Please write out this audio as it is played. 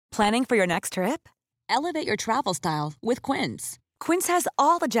Planning for your next trip? Elevate your travel style with Quince. Quince has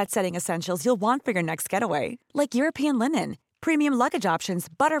all the jet-setting essentials you'll want for your next getaway, like European linen, premium luggage options,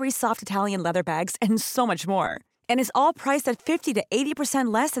 buttery soft Italian leather bags, and so much more. And is all priced at 50 to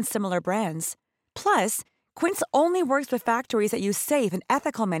 80% less than similar brands. Plus, Quince only works with factories that use safe and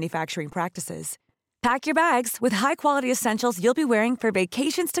ethical manufacturing practices. Pack your bags with high-quality essentials you'll be wearing for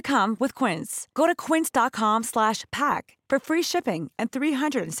vacations to come with Quince. Go to quince.com/pack for free shipping and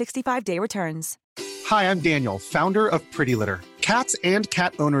 365-day returns. Hi, I'm Daniel, founder of Pretty Litter. Cats and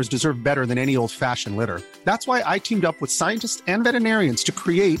cat owners deserve better than any old-fashioned litter. That's why I teamed up with scientists and veterinarians to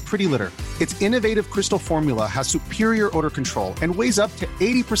create Pretty Litter. Its innovative crystal formula has superior odor control and weighs up to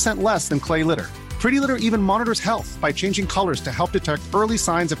 80% less than clay litter. Pretty Litter even monitors health by changing colors to help detect early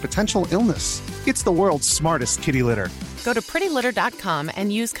signs of potential illness. It's the world's smartest kitty litter. Go to prettylitter.com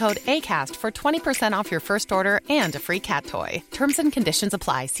and use code ACAST for 20% off your first order and a free cat toy. Terms and conditions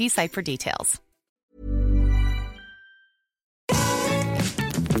apply. See site for details.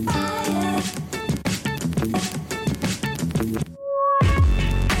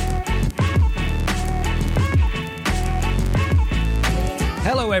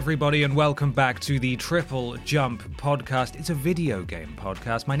 Hello everybody and welcome back to the Triple Jump podcast. It's a video game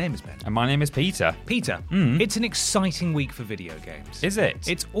podcast. My name is Ben. And my name is Peter. Peter, It's an exciting week for video games. Is it?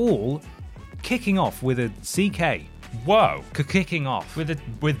 It's all kicking off with a CK. Whoa. Kicking off.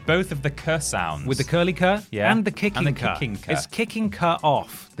 With both of the K sounds. With the curly K and the kicking K. It's kicking K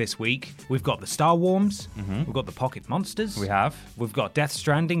off this week. We've got the Star Worms. We've got the Pocket Monsters. We've got Death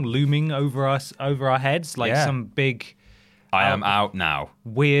Stranding looming over our heads like some big... I am out now.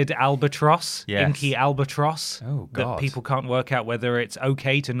 Weird albatross, inky albatross. Oh, God. That people can't work out whether it's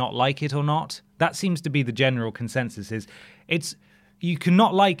okay to not like it or not. That seems to be the general consensus. It's you can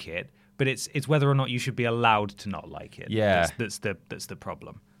not like it, but it's whether or not you should be allowed to not like it. Yeah, that's the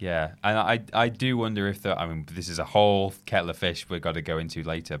problem. Yeah, and I do wonder if this is a whole kettle of fish we've got to go into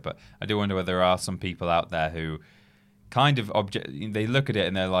later, but I do wonder whether there are some people out there who kind of they look at it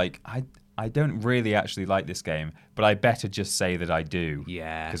and they're like, I don't really actually like this game, but I better just say that I do.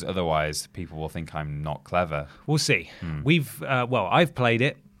 Yeah. Because otherwise people will think I'm not clever. We'll see. I've played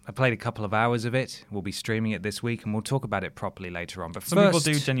it. I played a couple of hours of it. We'll be streaming it this week, and we'll talk about it properly later on. But some people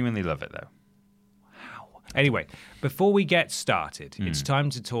do genuinely love it, though. Wow. Anyway, before we get started, it's time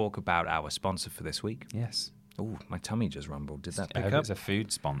to talk about our sponsor for this week. Yes. Oh, my tummy just rumbled. Did that I pick hope up? it's a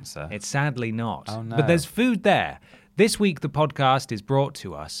food sponsor. It's sadly not. Oh, no. But there's food there. This week, the podcast is brought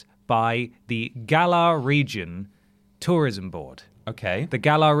to us by the Galar Region Tourism Board. Okay. The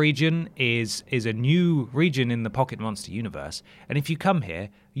Galar region is a new region in the Pocket Monster universe, and if you come here,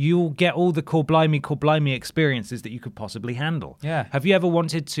 you'll get all the Cawblimey experiences that you could possibly handle. Yeah. Have you ever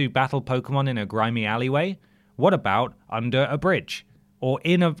wanted to battle Pokemon in a grimy alleyway? What about under a bridge? Or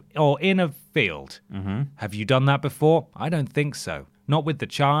in a field? Mm-hmm. Have you done that before? I don't think so. Not with the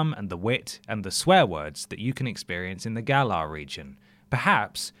charm and the wit and the swear words that you can experience in the Galar region.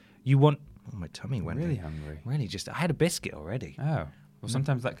 Perhaps you want... Oh, my tummy went... Really hungry. Really, I had a biscuit already. Oh. Well,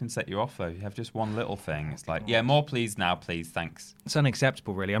 sometimes that can set you off, though. You have just one little thing. It's like, yeah, more please now, please, thanks. It's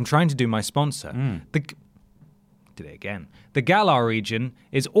unacceptable, really. I'm trying to do my sponsor. Did it again. The Galar region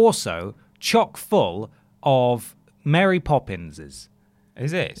is also chock full of Mary Poppinses.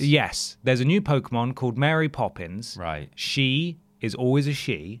 Is it? Yes. There's a new Pokemon called Mary Poppins. Right. She is always a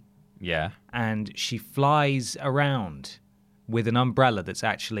she. Yeah. And she flies around with an umbrella that's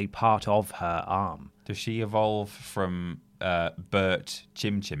actually part of her arm. Does she evolve from Bert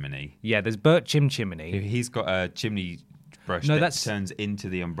Chimchimney? Yeah, there's Bert Chimchimney. He's got a chimney brush that turns into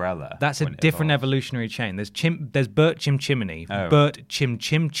the umbrella. That's a different evolutionary chain. There's Bert Chimchimney, Bert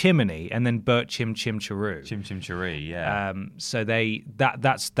Chimchimney, and then Bert Chimchimcharu. Chimchimchari, yeah. So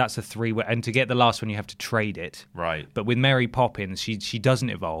that's a three-way, and to get the last one you have to trade it. Right. But with Mary Poppins, she doesn't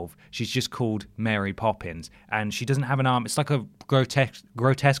evolve. She's just called Mary Poppins, and she doesn't have an arm. It's like a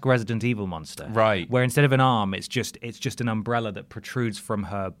grotesque Resident Evil monster. Right. Where instead of an arm, it's just an umbrella that protrudes from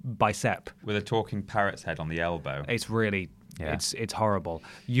her bicep. With a talking parrot's head on the elbow. It's really... Yeah. It's horrible.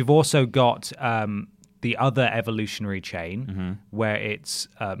 You've also got the other evolutionary chain where it's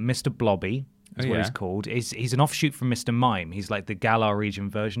Mr. Blobby is what he's called. He's an offshoot from Mr. Mime. He's like the Galar region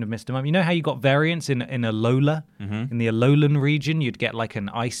version of Mr. Mime. You know how you got variants in Alola? In the Alolan region, you'd get like an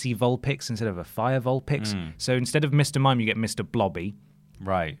icy Vulpix instead of a fire Vulpix. So instead of Mr. Mime, you get Mr. Blobby.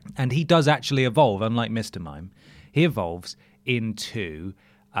 Right. And he does actually evolve, unlike Mr. Mime. He evolves into...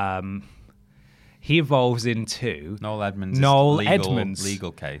 he evolves into Noel Edmonds.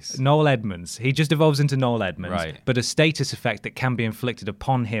 Legal case. Noel Edmonds. He just evolves into Noel Edmonds. Right. But a status effect that can be inflicted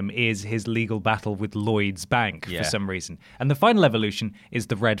upon him is his legal battle with Lloyd's Bank for some reason. And the final evolution is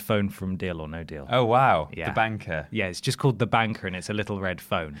the red phone from Deal or No Deal. Oh, wow. Yeah. The banker. Yeah, it's just called the banker and it's a little red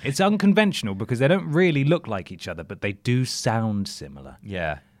phone. It's unconventional because they don't really look like each other, but they do sound similar.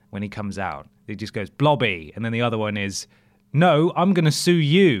 Yeah. When he comes out, he just goes, Blobby. And then the other one is, no, I'm going to sue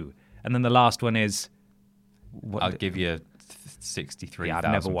you. And then the last one is, I'll give you £63,000. Yeah,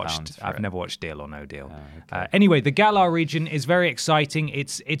 I've never watched Deal or No Deal. Oh, okay. Anyway, the Galar region is very exciting.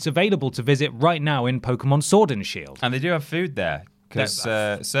 It's available to visit right now in Pokemon Sword and Shield. And they do have food there because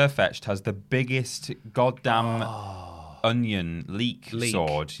Sirfetch'd has the biggest goddamn onion leek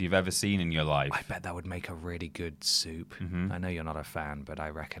sword you've ever seen in your life. I bet that would make a really good soup. I know you're not a fan, but I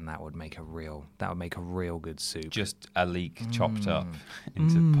reckon that would make a real good soup. Just a leek chopped up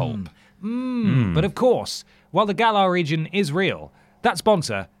into pulp. But of course, while the Galar region is real, that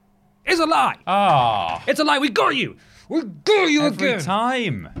sponsor is a lie. It's a lie. We got you. We got you Every again.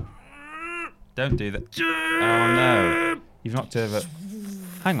 time. Don't do that. Oh no. You've knocked over.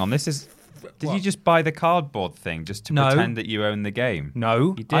 Hang on, this is. Did you just buy the cardboard thing just to pretend that you own the game?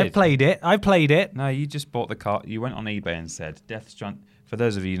 No, you did. I played it. No, you just bought the card. You went on eBay and said, Death Stranding. For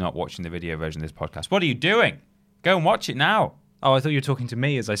those of you not watching the video version of this podcast, what are you doing? Go and watch it now. Oh, I thought you were talking to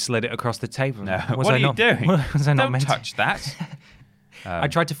me as I slid it across the table. No, what are you doing? Was I not Don't meant touch that. I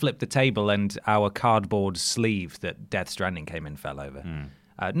tried to flip the table and our cardboard sleeve that Death Stranding came in fell over.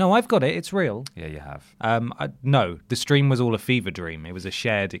 No, I've got it. It's real. Yeah, you have. No, the stream was all a fever dream. It was a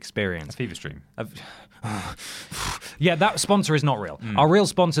shared experience. A fever stream. Yeah, that sponsor is not real. Our real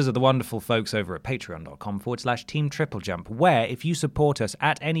sponsors are the wonderful folks over at patreon.com/Team Triple Jump, where if you support us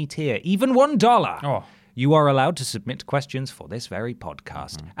at any tier, even $1, you are allowed to submit questions for this very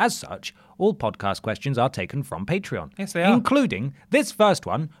podcast. As such, all podcast questions are taken from Patreon. Yes, they are. Including this first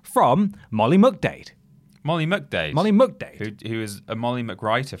one from Molly McDade. Molly McDade. Molly McDade. Who is a Molly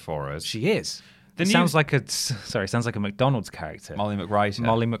McWriter for us. She is. Sounds like a McDonald's character. Molly McWriter.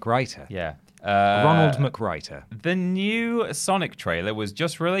 Molly McWriter. Yeah. Ronald McWriter. The new Sonic trailer was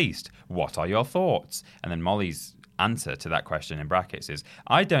just released. What are your thoughts? And then Molly's answer to that question in brackets is,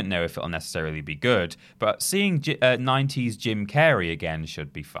 I don't know if it'll necessarily be good, but seeing 90s Jim Carrey again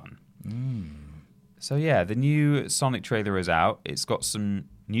should be fun. So yeah, the new Sonic trailer is out. It's got some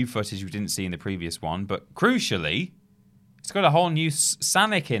new footage we didn't see in the previous one, but crucially, it's got a whole new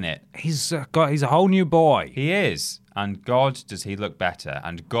Sonic in it. He's a whole new boy. He is. And God, does he look better.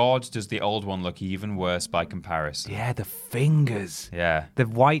 And God, does the old one look even worse by comparison. Yeah, the fingers. Yeah. The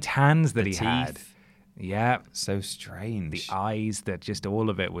white hands that he teeth. had. Yeah. So strange. The eyes, that just all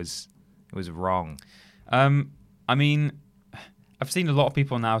of it was wrong. I mean, I've seen a lot of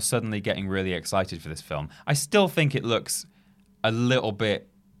people now suddenly getting really excited for this film. I still think it looks a little bit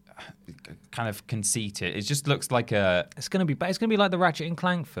kind of conceited. It just looks like it's going to be like the Ratchet and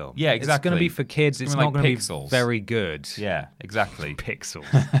Clank film. Yeah, exactly. It's going to be for kids. It's not going to be very good. Yeah, exactly. Pixels.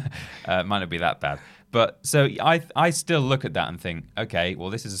 Might not be that bad. But so I still look at that and think, okay, well,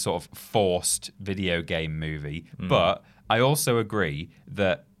 this is a sort of forced video game movie. But I also agree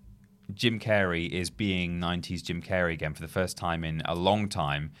that Jim Carrey is being 90s Jim Carrey again for the first time in a long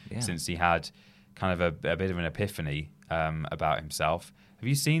time since he had kind of a bit of an epiphany about himself. Have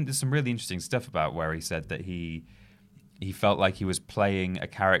you seen? There's some really interesting stuff about where he said that he felt like he was playing a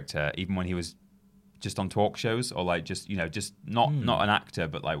character even when he was just on talk shows, or like just not an actor,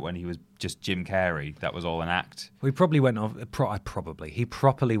 but like when he was just Jim Carrey, that was all an act. He probably went off. He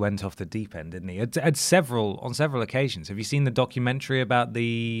properly went off the deep end, didn't he? On several occasions. Have you seen the documentary about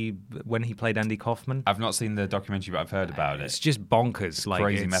when he played Andy Kaufman? I've not seen the documentary, but I've heard about it. It's just bonkers, like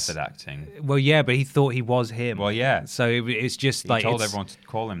crazy method acting. Well, yeah, but he thought he was him. Well, yeah. So it's just he like told everyone to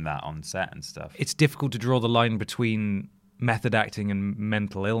call him that on set and stuff. It's difficult to draw the line between method acting and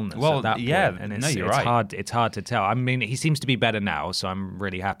mental illness at that point. And you're right. It's hard to tell. I mean, he seems to be better now, so I'm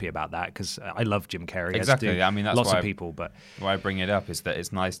really happy about that because I love Jim Carrey. Exactly. I mean, that's lots why of people. But why I bring it up is that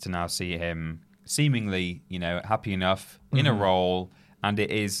it's nice to now see him seemingly, happy enough in a role, and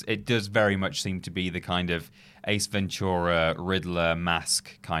it does very much seem to be the kind of Ace Ventura, Riddler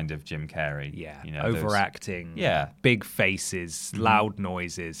mask kind of Jim Carrey. Yeah, overacting. Yeah. Big faces, loud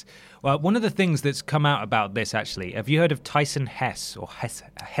noises. Well, one of the things that's come out about this, actually, have you heard of Tyson Hesse or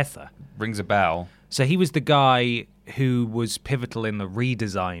Hesse? Rings a bell. So he was the guy who was pivotal in the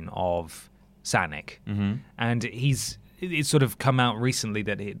redesign of Sonic. And he's it's sort of come out recently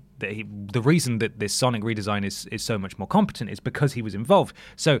that the reason that this Sonic redesign is so much more competent is because he was involved.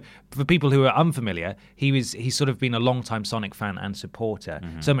 So for people who are unfamiliar, he's sort of been a long-time Sonic fan and supporter,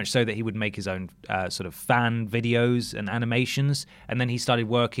 so much so that he would make his own sort of fan videos and animations, and then he started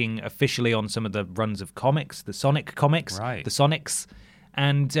working officially on some of the runs of comics, the Sonic comics, right. the Sonics.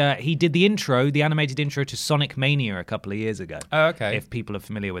 And he did the animated intro to Sonic Mania a couple of years ago. Oh, okay. If people are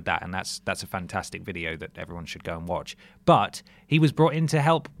familiar with that, and that's a fantastic video that everyone should go and watch. But he was brought in to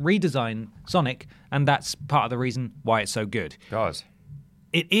help redesign Sonic, and that's part of the reason why it's so good. God.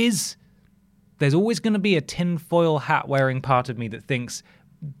 It is. There's always going to be a tinfoil hat wearing part of me that thinks,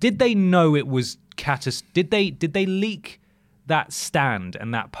 did they know it was Did they leak that stand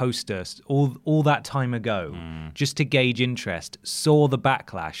and that poster all that time ago just to gauge interest, saw the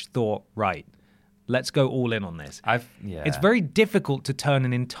backlash, thought, right, let's go all in on this? It's very difficult to turn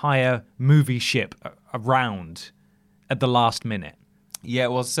an entire movie ship around at the last minute. Yeah,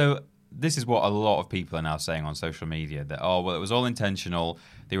 well, so this is what a lot of people are now saying on social media, that, it was all intentional.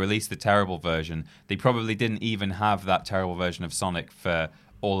 They released the terrible version. They probably didn't even have that terrible version of Sonic for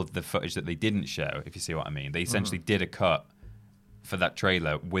all of the footage that they didn't show, if you see what I mean. They essentially did a cut for that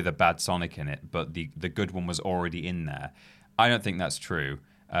trailer with a bad Sonic in it, but the good one was already in there. I don't think that's true.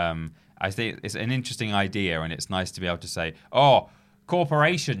 I think it's an interesting idea, and it's nice to be able to say,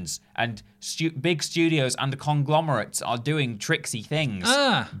 corporations and big studios and the conglomerates are doing tricksy things.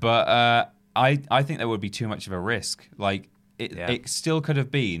 But I think there would be too much of a risk. Like, it still could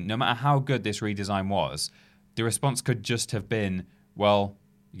have been, no matter how good this redesign was, the response could just have been, well,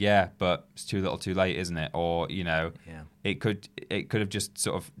 yeah, but it's too little too late, isn't it? Or, it could have just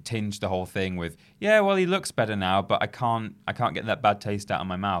sort of tinged the whole thing with, yeah, well, he looks better now, but I can't get that bad taste out of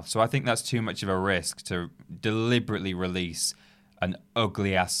my mouth. So I think that's too much of a risk to deliberately release an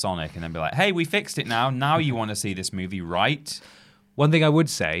ugly-ass Sonic and then be like, hey, we fixed it now. Now you want to see this movie, right? One thing I would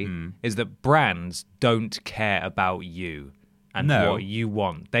say is that brands don't care about you and what you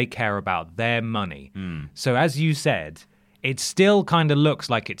want. They care about their money. So as you said, it still kind of looks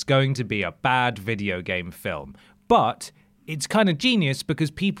like it's going to be a bad video game film. But it's kind of genius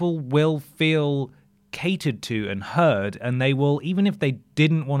because people will feel catered to and heard, and they will, even if they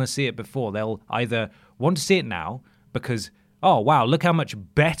didn't want to see it before, they'll either want to see it now because, oh, wow, look how much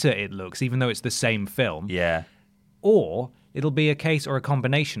better it looks, even though it's the same film. Yeah. Or it'll be a case or a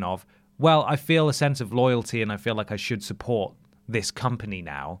combination of, well, I feel a sense of loyalty and I feel like I should support this company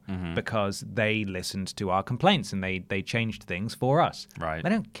now because they listened to our complaints and they changed things for us. Right. They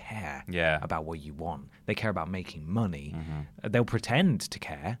don't care about what you want. They care about making money. They'll pretend to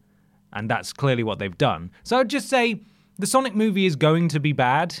care, and that's clearly what they've done. So I'd just say the Sonic movie is going to be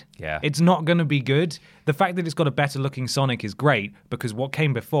bad. Yeah. It's not going to be good. The fact that it's got a better looking Sonic is great because what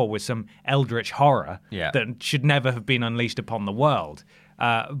came before was some eldritch horror that should never have been unleashed upon the world.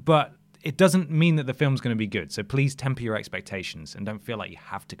 But it doesn't mean that the film's going to be good. So please temper your expectations and don't feel like you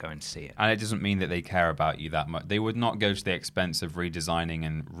have to go and see it. And it doesn't mean that they care about you that much. They would not go to the expense of redesigning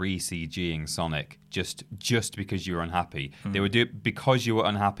and re-CGing Sonic just because you were unhappy. They would do it because you were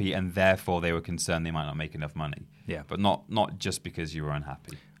unhappy and therefore they were concerned they might not make enough money. Yeah. But not just because you were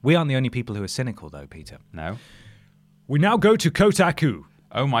unhappy. We aren't the only people who are cynical, though, Peter. No? We now go to Kotaku.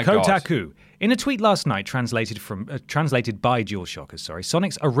 Oh my God. Kotaku. In a tweet last night, translated by DualShockers,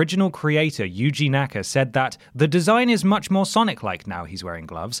 Sonic's original creator, Yuji Naka, said that the design is much more Sonic-like now he's wearing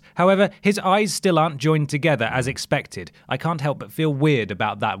gloves. However, his eyes still aren't joined together as expected. I can't help but feel weird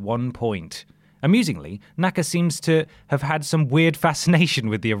about that one point. Amusingly, Naka seems to have had some weird fascination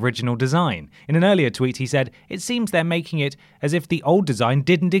with the original design. In an earlier tweet, he said, "It seems they're making it as if the old design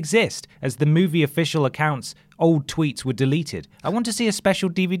didn't exist, as the movie official account's old tweets were deleted. I want to see a special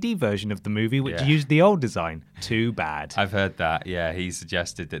DVD version of the movie which used the old design. Too bad." I've heard that. Yeah, he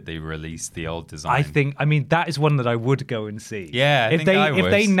suggested that they release the old design. That is one that I would go and see. Yeah, if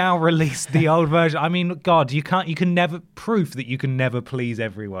they now release the old version, God, you can never proof that you can never please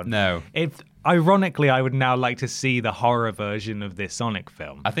everyone. No. Ironically, I would now like to see the horror version of this Sonic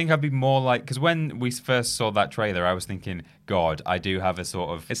film. I think I'd be more like, because when we first saw that trailer, I was thinking, God, I do have a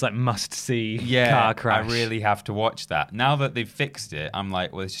sort of... It's like must-see car crash. I really have to watch that. Now that they've fixed it, I'm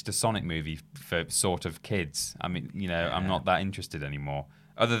like, well, it's just a Sonic movie for sort of kids. I mean, I'm not that interested anymore,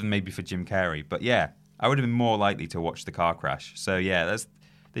 other than maybe for Jim Carrey. But yeah, I would have been more likely to watch the car crash. So yeah,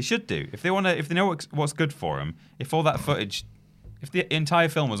 they should do. If they know what's good for them, if all that footage... If the entire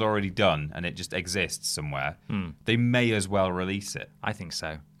film was already done and it just exists somewhere, they may as well release it. I think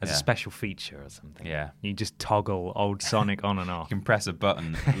so. As a special feature or something. Yeah. You just toggle old Sonic on and off. You can press a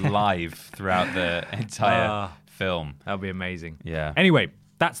button live throughout the entire film. That would be amazing. Yeah. Anyway,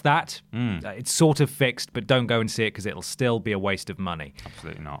 that's that. It's sort of fixed, but don't go and see it because it'll still be a waste of money.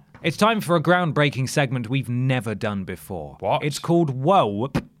 Absolutely not. It's time for a groundbreaking segment we've never done before. What? It's called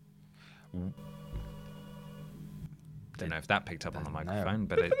Whoa. Don't know if that picked up on the microphone,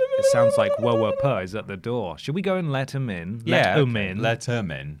 but it sounds like Whoa Puh is at the door. Should we go and let him in? Let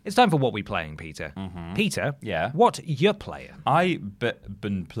him in. It's time for What We Playing, Peter. Peter, what you playing? I've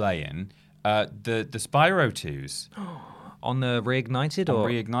been playing the Spyro 2s. On the Reignited? Or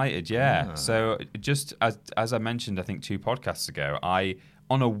Reignited, yeah. So just as I mentioned, I think 2 podcasts ago, I,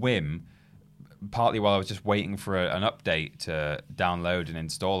 on a whim, partly while I was just waiting for an update to download and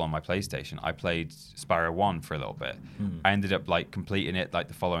install on my PlayStation, I played Spyro 1 for a little bit. I ended up completing it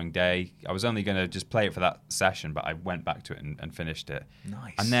the following day. I was only going to just play it for that session, but I went back to it and finished it.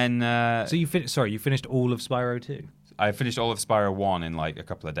 Nice. And then... so you finished all of Spyro 2? I finished all of Spyro 1 in a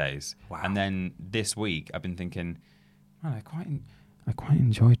couple of days. Wow. And then this week, I've been thinking, man, I quite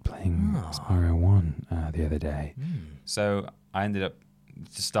enjoyed playing Spyro 1 the other day. So I ended up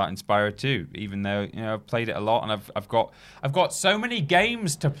just starting Spyro 2, even though I've played it a lot and I've got so many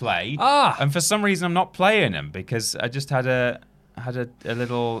games to play. And for some reason I'm not playing them because I just had a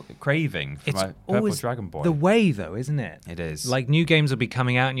little craving for my Purple Dragon Boy. The way though, isn't it? It is. New games will be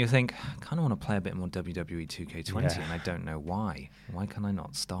coming out and you think, I kind of want to play a bit more WWE 2K20 and I don't know why. Why can I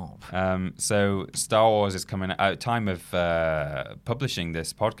not stop? So Star Wars is coming out. Time of publishing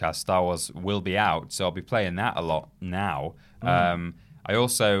this podcast, Star Wars will be out, so I'll be playing that a lot now. I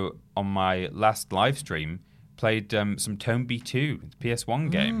also, on my last live stream, played some Tomb 2, PS1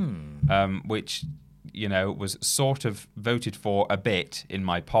 game, which was sort of voted for a bit in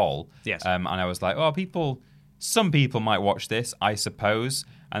my poll. Yes. And I was like, some people might watch this, I suppose.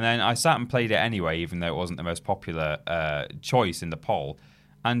 And then I sat and played it anyway, even though it wasn't the most popular choice in the poll.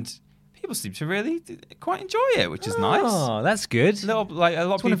 And people seem to really quite enjoy it, which is nice. Oh, that's good. A lot of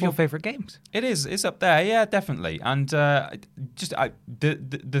people. One of your favourite games. It is. It's up there. Yeah, definitely. And the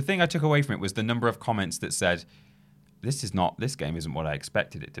thing I took away from it was the number of comments that said, this game isn't what I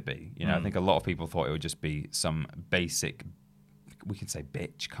expected it to be. I think a lot of people thought it would just be some basic, we can say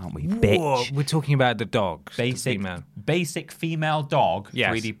bitch, can't we? Bitch. Whoa, we're talking about the dogs. Basic female dog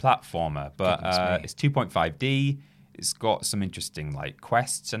 3D platformer. But it's 2.5D. It's got some interesting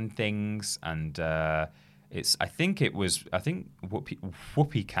quests and things, and I think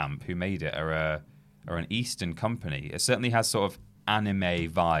Whoopee Camp, who made it, are an Eastern company. It certainly has sort of anime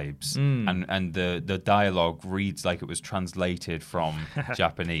vibes, and the dialogue reads like it was translated from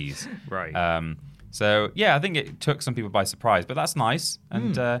Japanese. Right. So yeah, I think it took some people by surprise, but that's nice,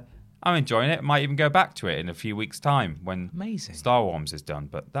 and I'm enjoying it. Might even go back to it in a few weeks' time when Star Wars is done,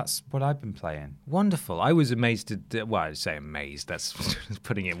 but that's what I've been playing. Wonderful. I was amazed I'd say amazed. That's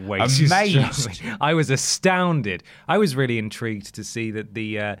putting it way too strongly. I was astounded. I was really intrigued to see that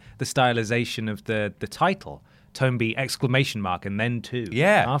the stylization of the title, Tomby ! And then 2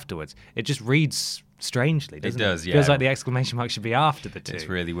 afterwards. It just reads strangely, doesn't it? It does, yeah. Feels like the exclamation mark should be after the 2. It's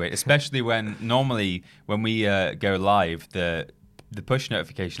really weird, especially when normally when we go live, the push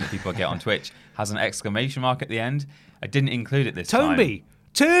notification that people get on Twitch has an exclamation mark at the end. I didn't include it this time. Tomby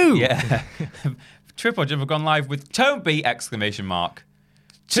 2! Yeah. Triple Jump have gone live with Tomby ! 2!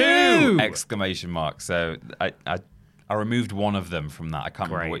 Exclamation mark. So I removed one of them from that. I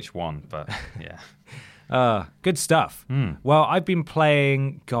can't remember which one, but yeah. Good stuff. Well, I've been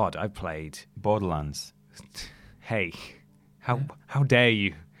playing... God, I played... Borderlands. Hey, how dare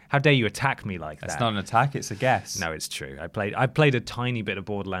you? How dare you attack me like that? It's not an attack, it's a guess. No, it's true. I played a tiny bit of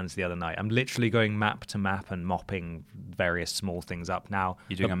Borderlands the other night. I'm literally going map to map and mopping various small things up now.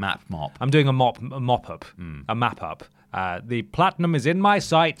 You're doing a map mop? I'm doing a map up. The platinum is in my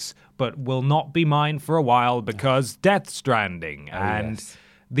sights, but will not be mine for a while because Death Stranding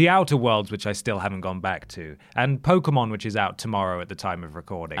The Outer Worlds, which I still haven't gone back to, and Pokemon, which is out tomorrow at the time of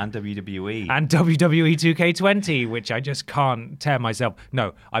recording. And WWE. And WWE 2K20, which I just can't tear myself.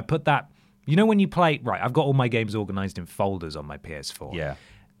 No, I put that... when you play... Right, I've got all my games organized in folders on my PS4. Yeah.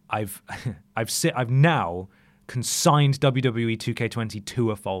 I've now consigned WWE 2K20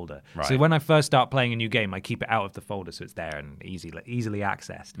 to a folder. Right. So when I first start playing a new game, I keep it out of the folder so it's there and easily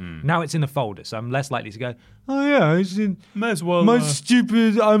accessed. Now it's in a folder, so I'm less likely to go, oh yeah,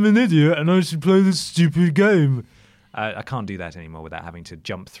 I'm an idiot and I should play this stupid game. I can't do that anymore without having to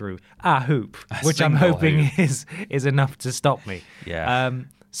jump through a hoop, which I'm hoping is enough to stop me. Yeah.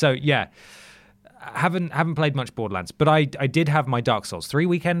 So yeah. Haven't played much Borderlands, but I did have my Dark Souls 3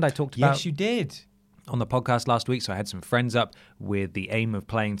 weekend I talked about. Yes, you did. On the podcast last week, so I had some friends up with the aim of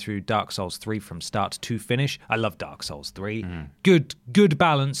playing through Dark Souls 3 from start to finish. I love Dark Souls 3. Good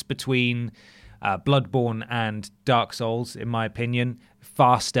balance between Bloodborne and Dark Souls, in my opinion,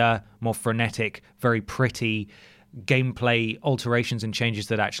 faster, more frenetic, very pretty gameplay alterations and changes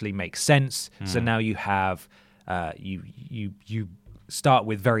that actually make sense. So now you have you start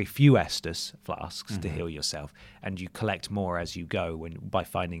with very few Estus flasks to heal yourself, and you collect more as you go by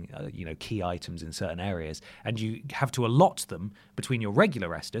finding key items in certain areas, and you have to allot them between your regular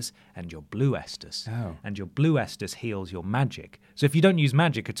Estus and your blue Estus. And your blue Estus heals your magic. So if you don't use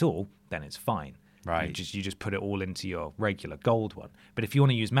magic at all, then it's fine. Right. You just put it all into your regular gold one. But if you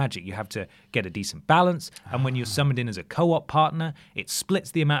want to use magic, you have to get a decent balance. And when you're summoned in as a co-op partner, it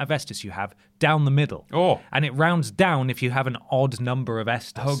splits the amount of Estus you have down the middle. Oh. And it rounds down if you have an odd number of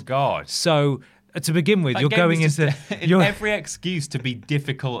Estus. Oh, God. So to begin with, That you're game going is into just every excuse to be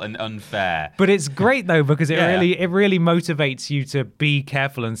difficult and unfair. But it's great though, because it really motivates you to be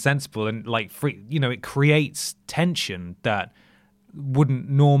careful and sensible, and it creates tension that wouldn't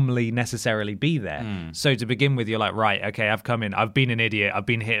normally necessarily be there. So to begin with, you're like, right, okay, I've come in, I've been an idiot, I've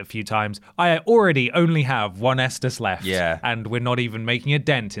been hit a few times, I already only have one Estus left, and we're not even making a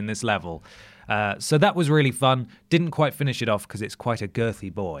dent in this level. So that was really fun. Didn't quite finish it off because it's quite a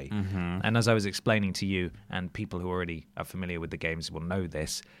girthy boy. And as I was explaining to you, and people who already are familiar with the games will know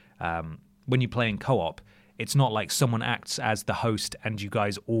this, when you play in co-op, it's not like someone acts as the host and you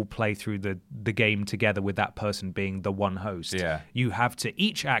guys all play through the game together with that person being the one host. Yeah. You have to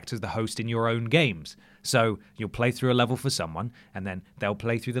each act as the host in your own games. So you'll play through a level for someone, and then they'll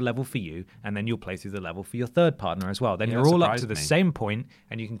play through the level for you, and then you'll play through the level for your third partner as well. Then you're all up to the same point,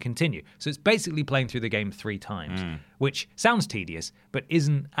 and you can continue. So it's basically playing through the game 3 times, which sounds tedious, but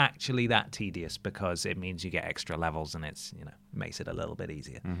isn't actually that tedious because it means you get extra levels, and it's makes it a little bit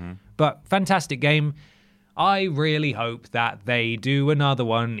easier. But fantastic game. I really hope that they do another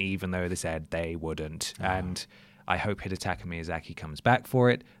one, even though they said they wouldn't. And I hope Hidetaka Miyazaki comes back for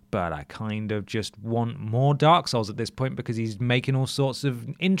it, but I kind of just want more Dark Souls at this point because he's making all sorts of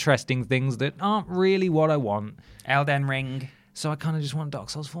interesting things that aren't really what I want. Elden Ring. So I kind of just want Dark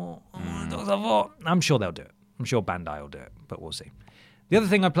Souls 4. Dark Souls 4. I'm sure they'll do it. I'm sure Bandai will do it, but we'll see. The other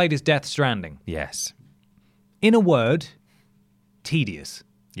thing I played is Death Stranding. Yes. In a word, tedious.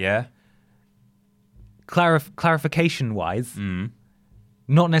 Yeah. Clarification-wise,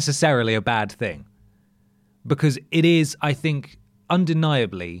 not necessarily a bad thing. Because it is, I think,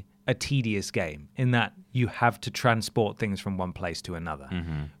 undeniably a tedious game in that you have to transport things from one place to another.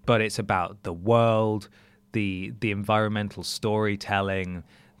 But it's about the world, the environmental storytelling,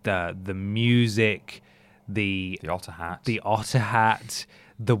 the music, the otter hat.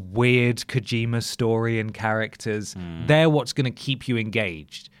 The weird Kojima story and characters. They're what's going to keep you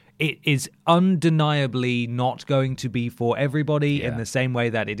engaged. It is undeniably not going to be for everybody in the same way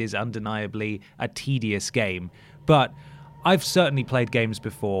that it is undeniably a tedious game. But I've certainly played games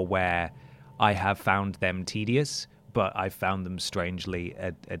before where I have found them tedious, but I've found them strangely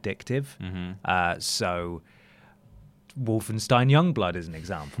addictive. So Wolfenstein Youngblood is an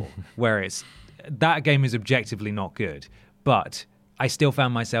example, where that game is objectively not good, but I still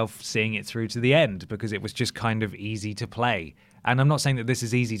found myself seeing it through to the end because it was just kind of easy to play. And I'm not saying that this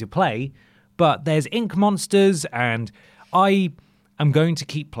is easy to play, but there's ink monsters, and I am going to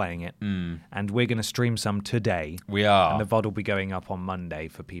keep playing it, and we're going to stream some today. We are. And the VOD will be going up on Monday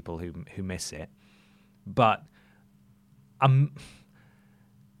for people who miss it. But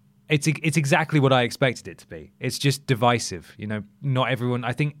it's exactly what I expected it to be. It's just divisive. Not everyone...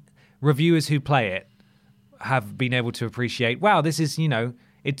 I think reviewers who play it have been able to appreciate, wow, this is,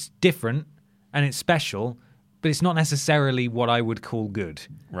 it's different and it's special, but it's not necessarily what I would call good.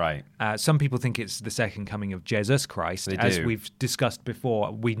 Right. Some people think it's the second coming of Jesus Christ. They as do. We've discussed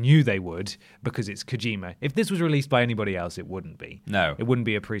before, we knew they would because it's Kojima. If this was released by anybody else, it wouldn't be. No. It wouldn't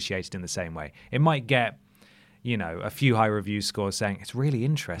be appreciated in the same way. It might get, a few high review scores saying it's really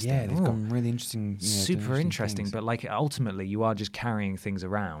interesting. Yeah, they've gone really interesting. Super interesting, things. but ultimately you are just carrying things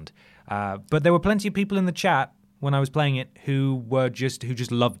around. But there were plenty of people in the chat when I was playing it who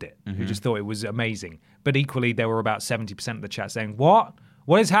just loved it, who just thought it was amazing. But equally, there were about 70% of the chat saying, "What?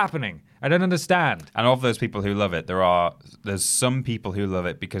 What is happening? I don't understand." And of those people who love it, there's some people who love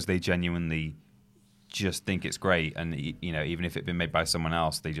it because they genuinely just think it's great, and even if it'd been made by someone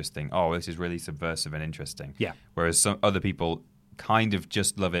else, they just think, "Oh, this is really subversive and interesting." Yeah. Whereas some other people kind of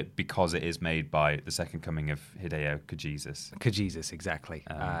just love it because it is made by the second coming of Hideo Kojima. Kojima, exactly.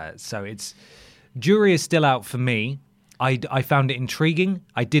 So it's jury is still out for me. I found it intriguing.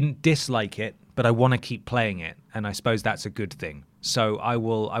 I didn't dislike it, but I want to keep playing it, and I suppose that's a good thing. So I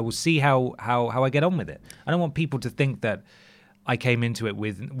will see how I get on with it. I don't want people to think that I came into it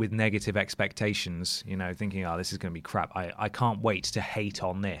with negative expectations, thinking, oh, this is going to be crap. I can't wait to hate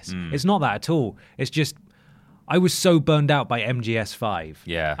on this. It's not that at all. It's just I was so burned out by MGS5.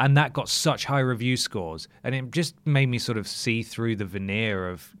 Yeah. And that got such high review scores. And it just made me sort of see through the veneer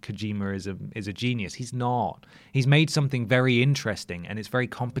of Kojima is a genius. He's not. He's made something very interesting, and it's very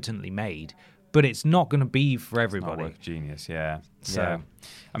competently made. But it's not going to be for everybody. It's not work genius, yeah. So, yeah.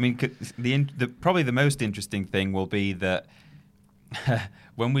 I mean, probably the most interesting thing will be that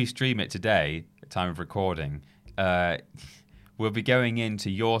when we stream it today, at time of recording, we'll be going into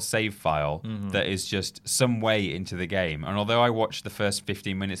your save file that is just some way into the game. And although I watched the first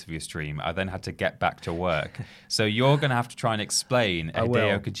 15 minutes of your stream, I then had to get back to work. So you're going to have to try and explain a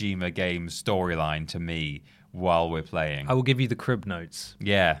Hideo Kojima game storyline to me while we're playing. I will give you the crib notes.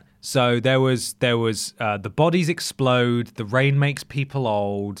 Yeah. So there was the bodies explode, the rain makes people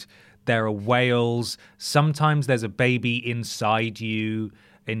old, there are whales, sometimes there's a baby inside you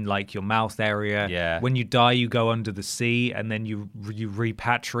in like your mouth area. Yeah. When you die, you go under the sea and then you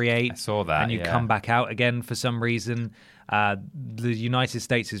repatriate. I saw that, and you come back out again for some reason. The United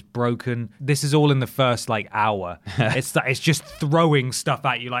States is broken. This is all in the first hour. It's just throwing stuff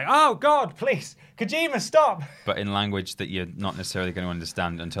at you like, oh God, please, Kojima, stop. But in language that you're not necessarily going to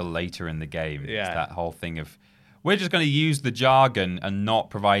understand until later in the game. Yeah. It's that whole thing of, we're just going to use the jargon and not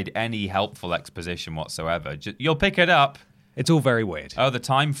provide any helpful exposition whatsoever. You'll pick it up. It's all very weird. Oh, the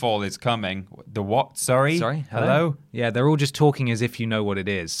timefall is coming. The what? Sorry? Hello? Yeah, they're all just talking as if you know what it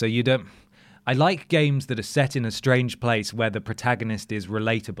is. So you don't... I like games that are set in a strange place where the protagonist is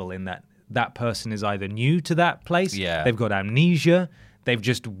relatable in that person is either new to that place, they've got amnesia, they've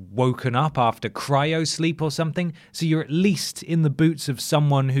just woken up after cryo sleep or something, so you're at least in the boots of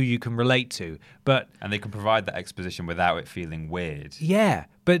someone who you can relate to. And they can provide that exposition without it feeling weird. Yeah,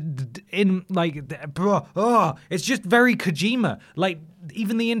 but in it's just very Kojima. Like,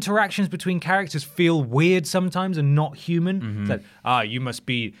 even the interactions between characters feel weird sometimes and not human. It's like, you must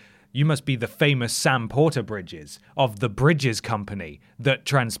be the famous Sam Porter Bridges of the Bridges Company that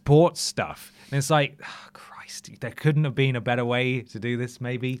transports stuff. And it's like, oh, Christ, there couldn't have been a better way to do this,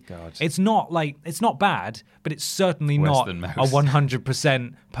 maybe. God. It's not bad, but it's certainly Worse not than most. a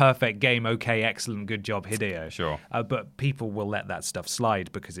 100% perfect game. Okay, excellent, good job, Hideo. Sure. But people will let that stuff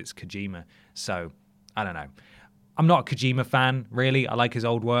slide because it's Kojima. So, I don't know. I'm not a Kojima fan, really. I like his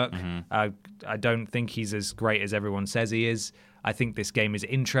old work. I don't think he's as great as everyone says he is. I think this game is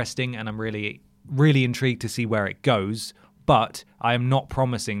interesting, and I'm really, really intrigued to see where it goes. But I am not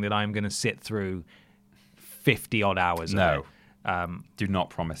promising that I'm going to sit through 50-odd hours of it. Do not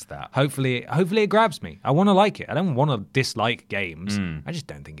promise that. Hopefully it grabs me. I want to like it. I don't want to dislike games. I just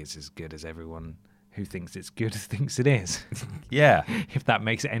don't think it's as good as everyone who thinks it's good thinks it is. Yeah. If that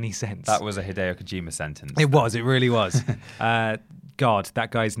makes any sense. That was a Hideo Kojima sentence. It was. It really was. God,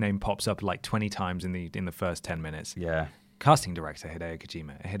 that guy's name pops up like 20 times in the first 10 minutes. Yeah. Casting director Hideo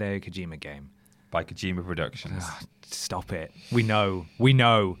Kojima. A Hideo Kojima game. By Kojima Productions. Stop it. We know.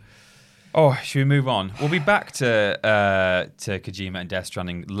 Oh, should we move on? We'll be back to Kojima and Death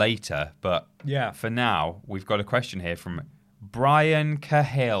Stranding later, but for now, we've got a question here from Brian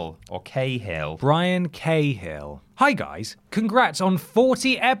Cahill, or Cahill. Brian Cahill. Hi, guys. Congrats on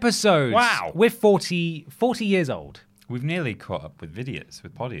 40 episodes. Wow. We're 40 years old. We've nearly caught up with Vidiots,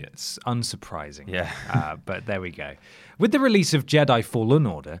 with Podiots. It's unsurprising. Yeah. But there we go. With the release of Jedi Fallen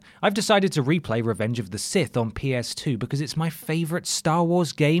Order, I've decided to replay Revenge of the Sith on PS2 because it's my favourite Star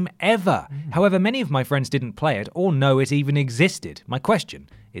Wars game ever. However, many of my friends didn't play it or know it even existed. My question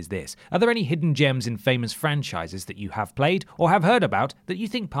is this. Are there any hidden gems in famous franchises that you have played or have heard about that you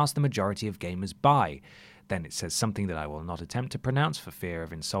think pass the majority of gamers by? Then it says something that I will not attempt to pronounce for fear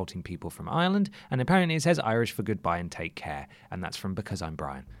of insulting people from Ireland, and apparently it says Irish for goodbye and take care, and that's from Because I'm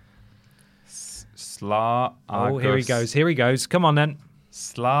Brian. Slá agus... Oh, here he goes. Come on then.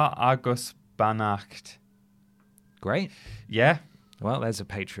 Slá agus Banacht. Great. Yeah. Well, there's a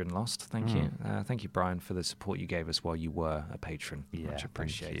patron lost. Thank you. Thank you, Brian, for the support you gave us while you were a patron. Yeah, much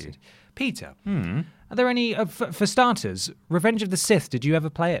appreciated. thank you. Peter, are there any, for starters, Revenge of the Sith, did you ever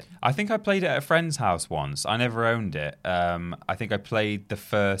play it? I think I played it at a friend's house once. I never owned it. I think I played the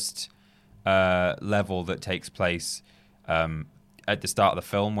first level that takes place at the start of the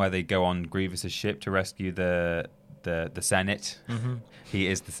film where they go on Grievous's ship to rescue the Senate. He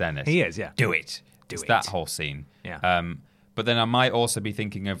is the Senate. He is, yeah. Do it. It's that whole scene. Yeah. But then I might also be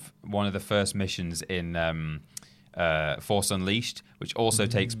thinking of one of the first missions in Force Unleashed, which also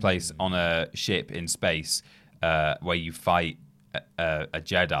takes place on a ship in space where you fight a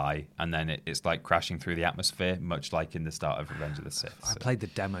Jedi, and then it's like crashing through the atmosphere, much like in the start of Revenge of the Sith. I played the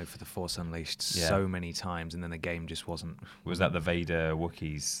demo for The Force Unleashed so many times, and then the game just wasn't. Was that the Vader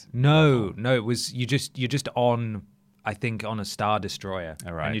Wookiees? No, it was you're just on, I think, on a Star Destroyer,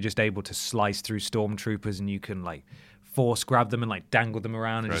 and you're just able to slice through stormtroopers, and you can like force grab them and like dangle them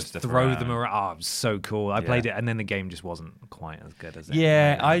around and just throw them around. Oh, it was so cool. I played it, and then the game just wasn't quite as good as it.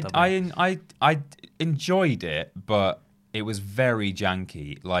 Yeah, I enjoyed it, but it was very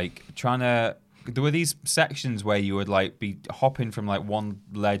janky. Like there were these sections where you would like be hopping from like one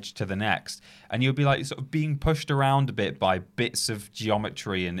ledge to the next, and you'd be like sort of being pushed around a bit by bits of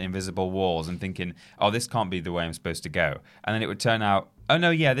geometry and invisible walls, and thinking, "Oh, this can't be the way I'm supposed to go." And then it would turn out, "Oh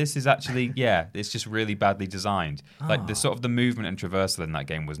no, yeah, this is actually it's just really badly designed." Like the sort of the movement and traversal in that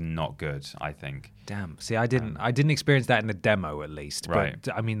game was not good, I think. Damn. See, I didn't experience that in the demo, at least. Right.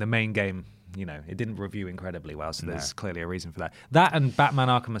 But I mean, the main game, it didn't review incredibly well, so there's clearly a reason for that. That and Batman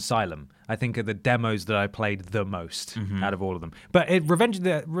Arkham Asylum, I think, are the demos that I played the most out of all of them. But Revenge of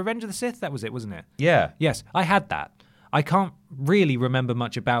the Sith, that was it, wasn't it? Yeah. Yes, I had that. I can't really remember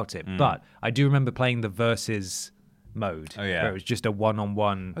much about it, but I do remember playing the Versus mode. Oh, yeah. Where it was just a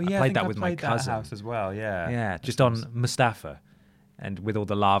one-on-one. Oh, yeah, I played that with my that cousin. house as well, yeah. Yeah, just on Mustafa, and with all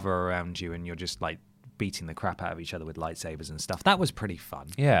the lava around you, and you're just like beating the crap out of each other with lightsabers and stuff. That was pretty fun.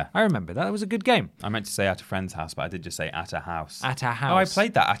 Yeah. I remember that. It was a good game. I meant to say at a friend's house, but I did just say at a house. At a house. Oh, I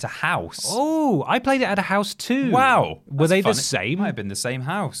played that at a house. Oh, I played it at a house too. Wow. Were they fun. the same? It might have been the same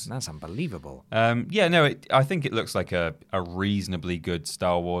house. That's unbelievable. I think it looks like a reasonably good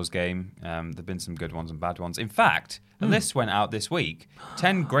Star Wars game. There've been some good ones and bad ones. In fact, a list went out this week.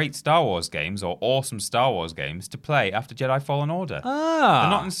 10 great Star Wars games or awesome Star Wars games to play after Jedi Fallen Order. They're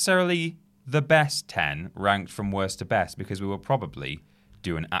not necessarily the best 10 ranked from worst to best, because we will probably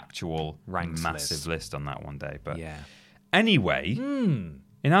do an actual massive list on that one day. But anyway, in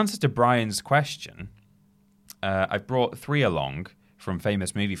answer to Brian's question, I've brought 3 along from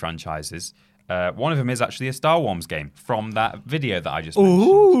famous movie franchises. One of them is actually a Star Wars game from that video that I just mentioned.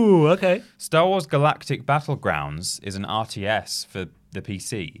 Ooh, okay. Star Wars Galactic Battlegrounds is an RTS for the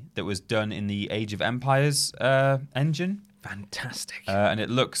PC that was done in the Age of Empires engine. Fantastic. And it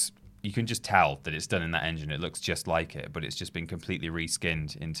looks... You can just tell that it's done in that engine. It looks just like it, but it's just been completely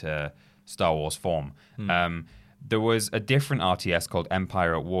reskinned into Star Wars form. There was a different RTS called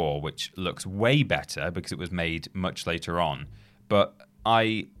Empire at War, which looks way better because it was made much later on. But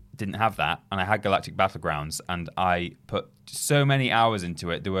I didn't have that, and I had Galactic Battlegrounds, and I put so many hours into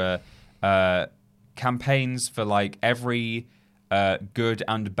it. There were campaigns for like every good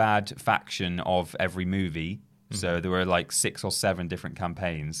and bad faction of every movie. So there were like 6 or 7 different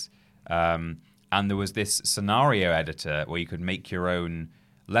campaigns. And there was this scenario editor where you could make your own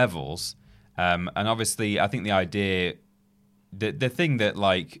levels. And obviously, I think the idea, the thing that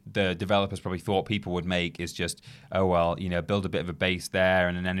like the developers probably thought people would make is just, build a bit of a base there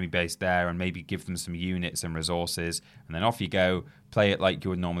and an enemy base there, and maybe give them some units and resources, and then off you go, play it like you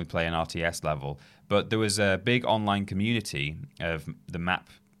would normally play an RTS level. But there was a big online community of the map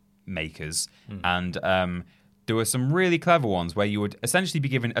makers, and there were some really clever ones where you would essentially be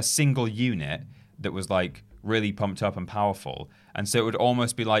given a single unit that was like really pumped up and powerful. And so it would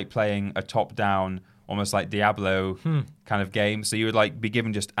almost be like playing a top-down, almost like Diablo kind of game. So you would like be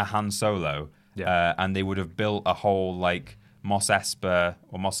given just a Han Solo, and they would have built a whole like Mos Espa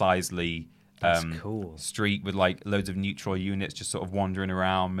or Mos Eisley cool. street with like loads of neutral units just sort of wandering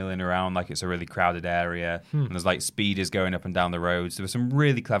around, milling around like it's a really crowded area. And there's like speeders going up and down the roads. There were some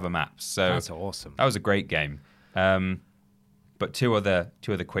really clever maps. So that's awesome. That was a great game. But two other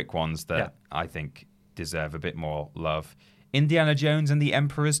quick ones that I think deserve a bit more love. Indiana Jones and the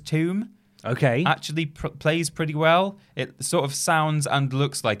Emperor's Tomb. Okay. Actually plays pretty well. It sort of sounds and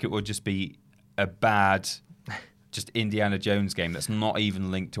looks like it would just be a bad just Indiana Jones game that's not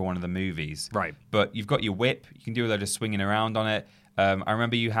even linked to one of the movies. Right. But you've got your whip. You can do a load of swinging around on it. I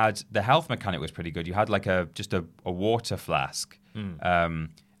remember you had... The health mechanic was pretty good. You had like a water flask.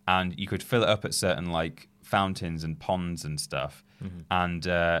 And you could fill it up at certain like fountains and ponds and stuff. And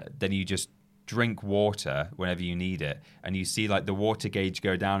then you just drink water whenever you need it. And you see like the water gauge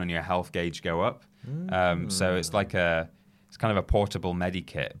go down and your health gauge go up. So it's like it's kind of a portable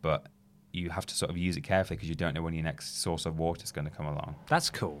medikit, but you have to sort of use it carefully because you don't know when your next source of water is going to come along. That's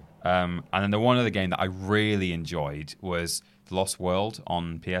cool. And then the one other game that I really enjoyed was The Lost World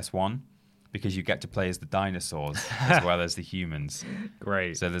on PS1, because you get to play as the dinosaurs as well as the humans.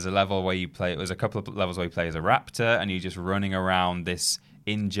 Great. So there's a level where you play... There's a couple of levels where you play as a raptor, and you're just running around this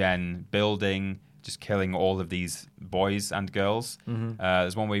in-gen building, just killing all of these boys and girls.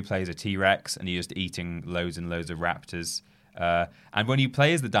 There's one where you play as a T-Rex, and you're just eating loads and loads of raptors. And when you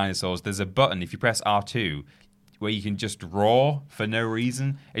play as the dinosaurs, there's a button, if you press R2, where you can just roar for no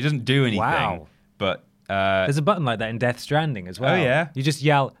reason. It doesn't do anything. Wow. But there's a button like that in Death Stranding as well. Oh, yeah? You just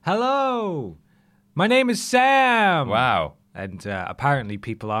yell, "Hello, my name is Sam." Wow. And apparently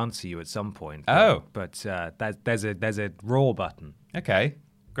people answer you at some point. Oh. But there's a roar button. Okay,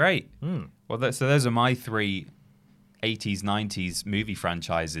 great. Well, so those are my 3 80s, 90s movie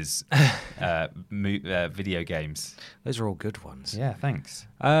franchises, video games. Those are all good ones. Yeah, thanks.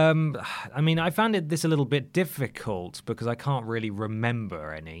 I mean, I found this a little bit difficult because I can't really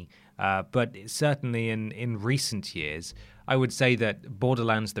remember any. But certainly in recent years, I would say that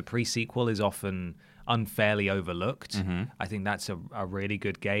Borderlands, the pre-sequel, is often unfairly overlooked. I think that's a really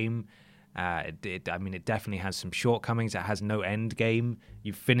good game. It definitely has some shortcomings. It has no end game.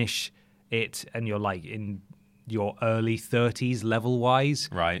 You finish it and you're like in your early 30s level-wise.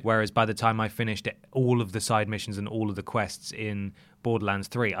 Right. Whereas by the time I finished all of the side missions and all of the quests in Borderlands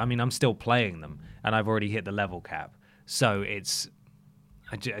 3, I mean, I'm still playing them and I've already hit the level cap. So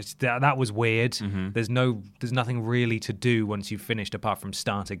that was weird. There's nothing really to do once you've finished apart from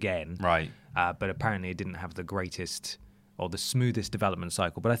start again. Right. But apparently it didn't have the greatest or the smoothest development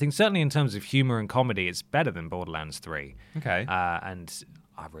cycle. But I think certainly in terms of humor and comedy, it's better than Borderlands 3. Okay. And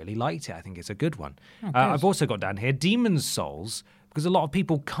I really liked it. I think it's a good one. I've also got down here Demon's Souls, because a lot of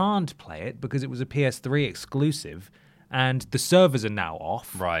people can't play it because it was a PS3 exclusive and the servers are now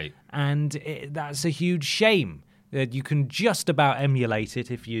off. Right. And that's a huge shame. You can just about emulate it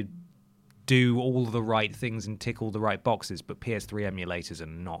if you do all the right things and tick all the right boxes, but PS3 emulators are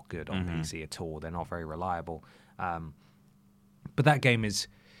not good on PC at all. They're not very reliable. But that game is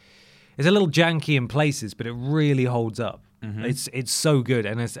a little janky in places, but it really holds up. It's so good,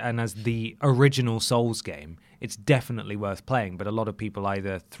 and as the original Souls game, it's definitely worth playing. But a lot of people,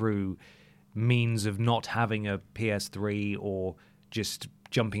 either through means of not having a PS3 or just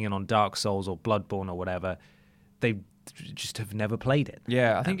jumping in on Dark Souls or Bloodborne or whatever, they just have never played it.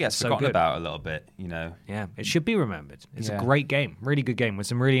 Yeah, I think it gets so forgotten good. about a little bit, you know. Yeah, it should be remembered. It's a great game, really good game with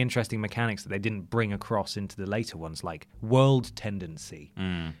some really interesting mechanics that they didn't bring across into the later ones, like world tendency,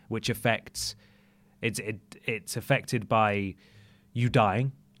 which affects it's affected by you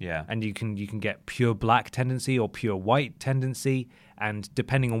dying. Yeah. And you can get pure black tendency or pure white tendency, and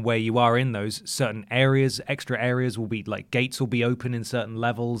depending on where you are in those certain areas, extra areas will be like gates will be open in certain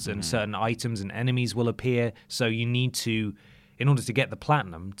levels, and certain items and enemies will appear. So you need to, in order to get the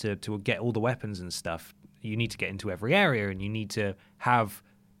platinum, to get all the weapons and stuff, you need to get into every area, and you need to have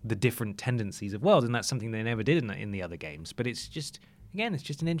the different tendencies of worlds, and that's something they never did in the other games. But it's just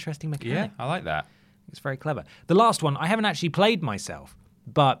an interesting mechanic. Yeah, I like that. It's very clever. The last one I haven't actually played myself,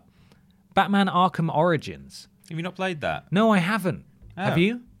 but Batman Arkham Origins. Have you not played that? No, I haven't. Oh. Have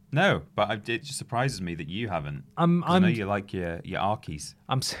you? No, but it just surprises me that you haven't. I know you like your Arkies.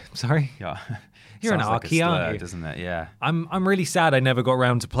 I'm sorry. Yeah. You're an Sounds like a Arkie, slur, aren't you? Doesn't it? Yeah. I'm really sad I never got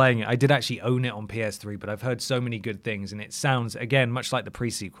around to playing it. I did actually own it on PS3, but I've heard so many good things, and it sounds, again, much like the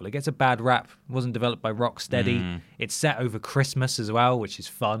pre-sequel. It gets a bad rap. It wasn't developed by Rocksteady. It's set over Christmas as well, which is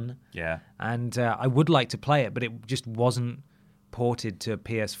fun. Yeah. And I would like to play it, but it just wasn't ported to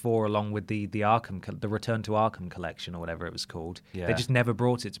PS4 along with the Return to Arkham collection or whatever it was called. Yeah. They just never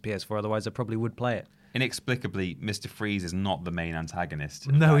brought it to PS4, otherwise I probably would play it. Inexplicably, Mr. Freeze is not the main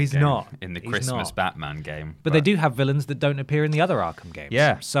antagonist. No, he's not. In the He's Christmas not. Batman game. But they do have villains that don't appear in the other Arkham games.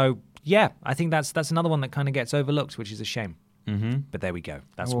 Yeah. So, yeah, I think that's another one that kind of gets overlooked, which is a shame. But there we go.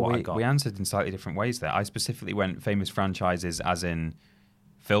 That's what I got. We answered in slightly different ways there. I specifically went famous franchises as in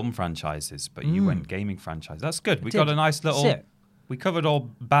film franchises, but you went gaming franchises. That's good. We got a nice little... That's it. We covered all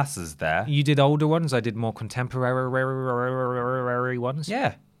basses there. You did older ones. I did more contemporary ones.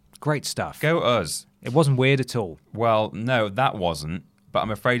 Yeah. Great stuff. Go us. It wasn't weird at all. Well, no, that wasn't. But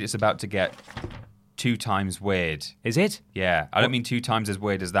I'm afraid it's about to get 2 times weird. Is it? Yeah. I don't mean 2 times as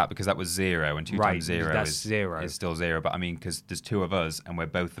weird as that, because that was 0, and 2 Right, times 0 that's is 0. is still 0. But I mean, because there's 2 of us, and we're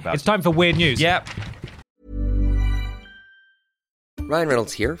both about It's time for weird news. Yep. Ryan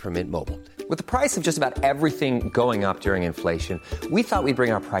Reynolds here from Mint Mobile. With the price of just about everything going up during inflation, we thought we'd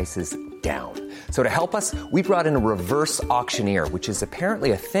bring our prices down. So to help us, we brought in a reverse auctioneer, which is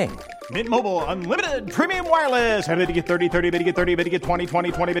apparently a thing. Mint Mobile Unlimited Premium Wireless. How to get 30, 30, bit to get 30, bit to get 20,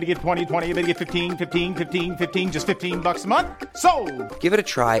 20, 20, bit to get 20, 20, bit to get 15, 15, 15, 15, just $15 a month? Sold! Give it a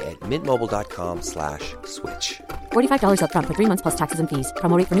try at mintmobile.com/switch. $45 up front for 3 months plus taxes and fees.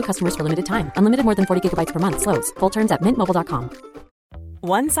 Promo rate for new customers for limited time. Unlimited more than 40 gigabytes per month. Slows full terms at mintmobile.com.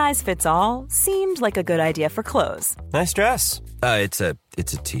 One size fits all seemed like a good idea for clothes. Nice dress. It's a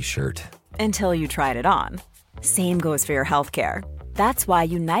t-shirt. Until you tried it on. Same goes for your healthcare. That's why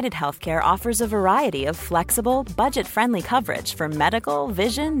United Healthcare offers a variety of flexible, budget-friendly coverage for medical,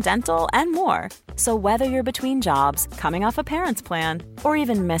 vision, dental, and more. So whether you're between jobs, coming off a parent's plan, or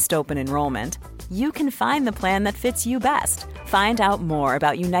even missed open enrollment, you can find the plan that fits you best. Find out more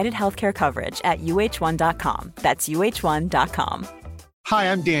about United Healthcare coverage at uh1.com. That's uh1.com.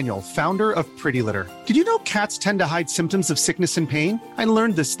 Hi, I'm Daniel, founder of Pretty Litter. Did you know cats tend to hide symptoms of sickness and pain? I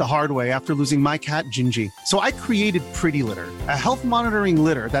learned this the hard way after losing my cat, Gingy. So I created Pretty Litter, a health monitoring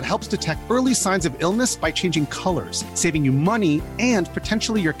litter that helps detect early signs of illness by changing colors, saving you money and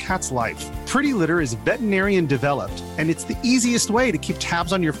potentially your cat's life. Pretty Litter is veterinarian developed, and it's the easiest way to keep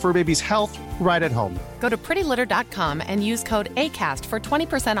tabs on your fur baby's health right at home. Go to prettylitter.com and use code ACAST for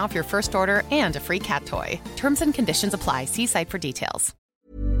 20% off your first order and a free cat toy. Terms and conditions apply. See site for details.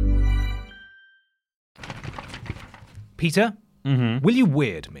 Peter, will you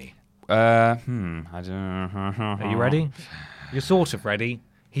weird me? I don't know. Are you ready? You're sort of ready.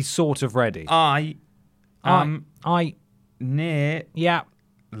 He's sort of ready. I near. Yeah.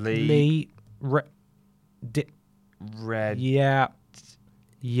 Lee. Red. Yeah.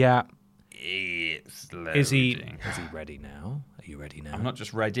 Yeah. It's loading. Is he ready now? Are you ready now? I'm not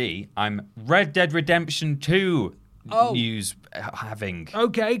just ready. I'm Red Dead Redemption 2 news having.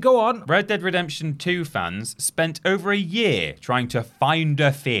 Okay, go on. Red Dead Redemption 2 fans spent over a year trying to find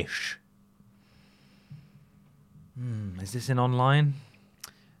a fish. Is this in online?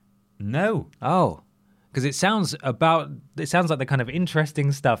 No. Oh. Because it sounds like the kind of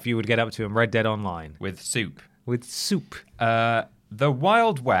interesting stuff you would get up to in Red Dead Online. With soup. The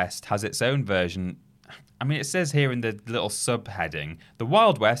Wild West has its own version. I mean, it says here in the little subheading, the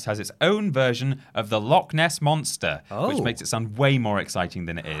Wild West has its own version of the Loch Ness Monster, which makes it sound way more exciting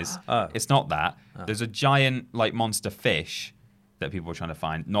than it is. It's not that. There's a giant, monster fish that people are trying to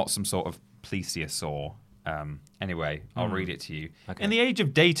find, not some sort of plesiosaur. Anyway, I'll read it to you. Okay. In the age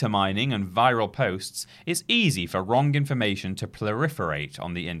of data mining and viral posts, it's easy for wrong information to proliferate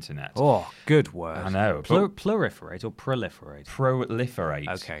on the internet. Oh, good word. I know. Proliferate or proliferate? Proliferate.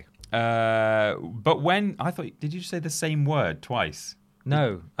 Okay. But when... Did you say the same word twice?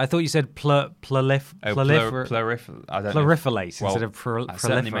 No. I thought you said proliferate instead of proliferate. I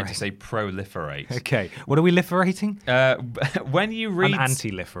certainly meant to say proliferate. Okay. What are we lifferating? When you read... I'm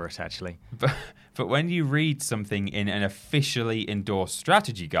anti-lifferate, actually. But when you read something in an officially endorsed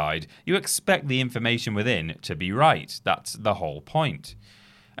strategy guide, you expect the information within to be right. That's the whole point.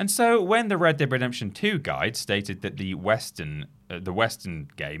 And so when the Red Dead Redemption 2 guide stated that the Western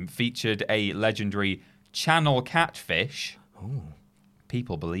game featured a legendary channel catfish,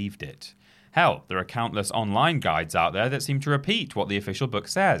 people believed it. Hell, there are countless online guides out there that seem to repeat what the official book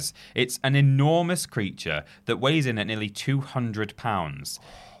says. It's an enormous creature that weighs in at nearly 200 pounds.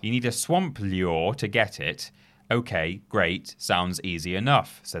 You need a swamp lure to get it. Okay, great, sounds easy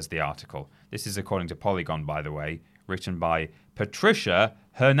enough, says the article. This is according to Polygon, by the way, written by Patricia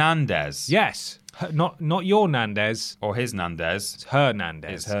Hernandez. Yes, not your Nandez. Or his Nandez. It's her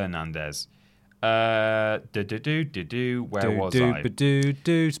Nandez. It's her Nandez. Where was I?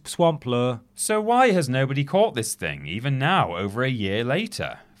 Swamp lure. So why has nobody caught this thing, even now, over a year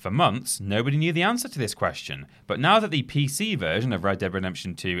later? For months, nobody knew the answer to this question. But now that the PC version of Red Dead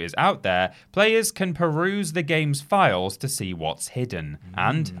Redemption 2 is out there, players can peruse the game's files to see what's hidden.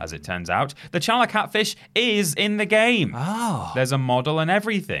 And, as it turns out, the channel catfish is in the game. Oh. There's a model and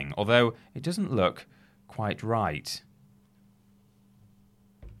everything, although it doesn't look quite right.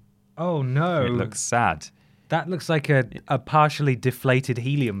 Oh, no. It looks sad. That looks like a partially deflated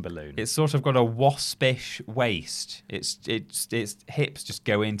helium balloon. It's sort of got a waspish waist. Its hips just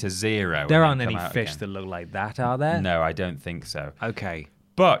go into zero. There aren't any fish that look like that, are there? No, I don't think so. Okay.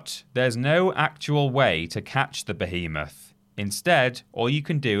 But there's no actual way to catch the behemoth. Instead, all you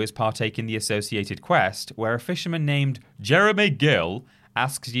can do is partake in the associated quest, where a fisherman named Jeremy Gill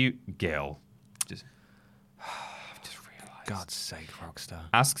asks you... God's sake, Rockstar.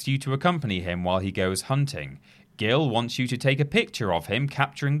 Asks you to accompany him while he goes hunting. Gill wants you to take a picture of him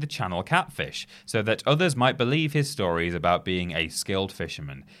capturing the channel catfish, so that others might believe his stories about being a skilled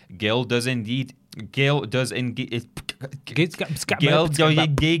fisherman. Gill does indeed get the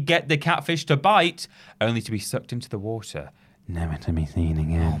catfish to bite, only to be sucked into the water, never to be seen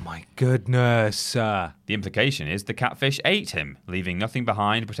again. Oh my goodness. The implication is the catfish ate him, leaving nothing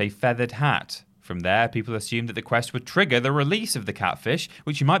behind but a feathered hat. From there, people assumed that the quest would trigger the release of the catfish,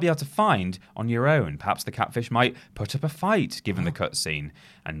 which you might be able to find on your own. Perhaps the catfish might put up a fight, given the cutscene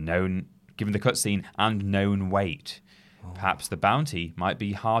and known weight. Perhaps the bounty might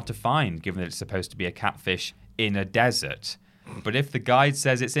be hard to find, given that it's supposed to be a catfish in a desert. But if the guide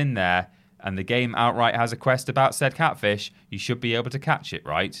says it's in there, and the game outright has a quest about said catfish, you should be able to catch it,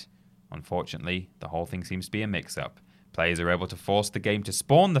 right? Unfortunately, the whole thing seems to be a mix-up. Players are able to force the game to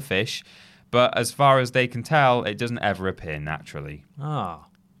spawn the fish, but as far as they can tell, it doesn't ever appear naturally.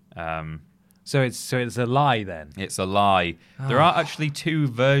 So it's a lie then? It's a lie. There are actually 2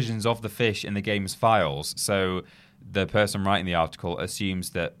 versions of the fish in the game's files, so the person writing the article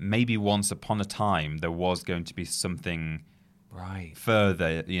assumes that maybe once upon a time there was going to be something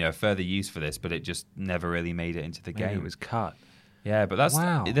further use for this, but it just never really made it into the game. It was cut. Yeah, but that's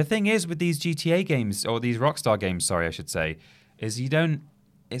the thing is with these GTA games, or these Rockstar games, sorry, I should say, is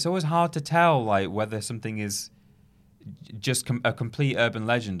it's always hard to tell like whether something is just a complete urban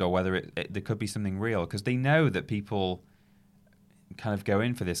legend or whether there could be something real, because they know that people kind of go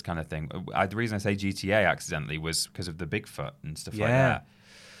in for this kind of thing. The reason I say GTA accidentally was because of the Bigfoot and stuff like that.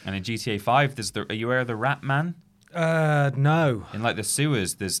 And in GTA 5, are you aware of the Rat Man? No. In like the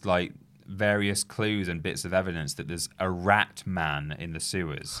sewers, there's like various clues and bits of evidence that there's a rat man in the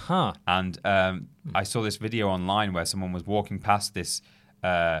sewers. Huh. And I saw this video online where someone was walking past this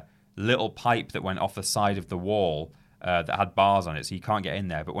little pipe that went off the side of the wall that had bars on it, so you can't get in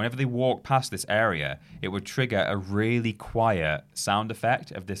there. But whenever they walk past this area, it would trigger a really quiet sound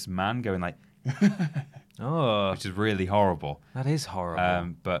effect of this man going like, which is really horrible. That is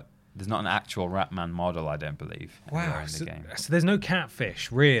horrible. But there's not an actual Ratman model, I don't believe. Wow. In the game. So there's no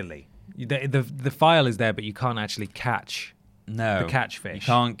catfish, really? The file is there, but you can't actually catch the catchfish. You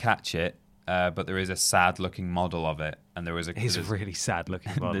can't catch it, but there is a sad-looking model of it, and there is a. It's a really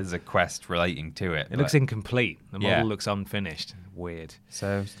sad-looking model. There's a quest relating to it. It looks incomplete. The model looks unfinished. Weird.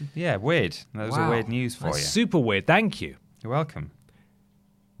 So yeah, weird. That was a weird news for you. Super weird. Thank you. You're welcome.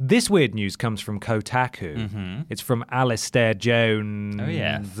 This weird news comes from Kotaku. Mm-hmm. It's from Alistair Jones. Oh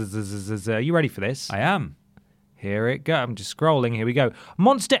yeah. Are you ready for this? I am. Here it goes. I'm just scrolling. Here we go.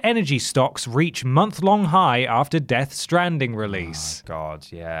 Monster Energy stocks reach month-long high after Death Stranding release. Oh, God,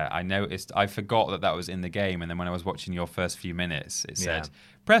 yeah. I noticed. I forgot that was in the game, and then when I was watching your first few minutes, it said,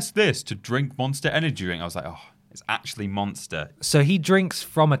 press this to drink Monster Energy drink. I was like, oh, it's actually Monster. So he drinks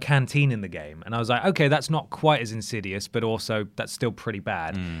from a canteen in the game, and I was like, okay, that's not quite as insidious, but also that's still pretty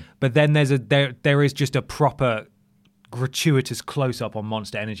bad. But then there is just a proper gratuitous close-up on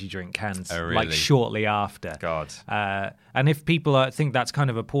Monster Energy drink cans, like shortly after. God. And if people think that's kind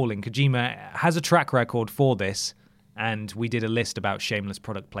of appalling, Kojima has a track record for this, and we did a list about shameless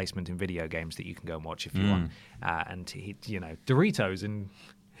product placement in video games that you can go and watch if you want. And he, Doritos in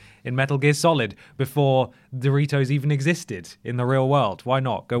Metal Gear Solid before Doritos even existed in the real world. Why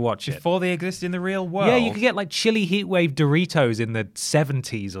not? Go watch it. Before they exist in the real world? Yeah, you could get like chili heatwave Doritos in the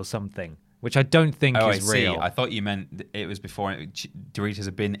 70s or something. Which I don't think is real. I thought you meant it was before Doritos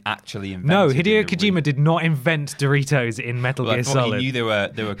had been actually invented. No, Hideo Kojima did not invent Doritos in Metal Gear Solid. He knew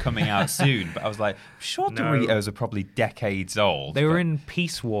they were coming out soon, but I was like, sure, Doritos are probably decades old. They were in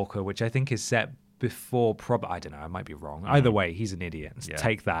Peace Walker, which I think is set before. I don't know. I might be wrong. Either way, he's an idiot.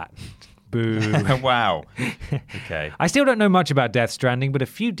 Take that. Boo. Wow. Okay. I still don't know much about Death Stranding, but a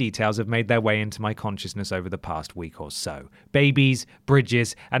few details have made their way into my consciousness over the past week or so. Babies,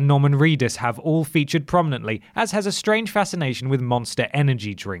 Bridges, and Norman Reedus have all featured prominently, as has a strange fascination with Monster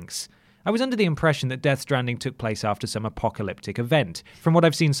Energy drinks. I was under the impression that Death Stranding took place after some apocalyptic event. From what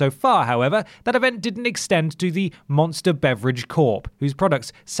I've seen so far, however, that event didn't extend to the Monster Beverage Corp, whose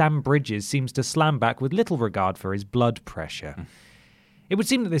products Sam Bridges seems to slam back with little regard for his blood pressure. It would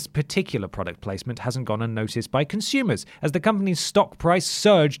seem that this particular product placement hasn't gone unnoticed by consumers, as the company's stock price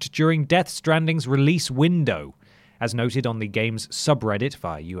surged during Death Stranding's release window. As noted on the game's subreddit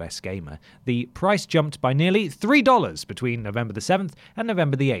via US Gamer, the price jumped by nearly $3 between November the 7th and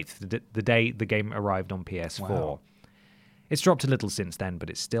November the 8th, the day the game arrived on PS4. Wow. It's dropped a little since then, but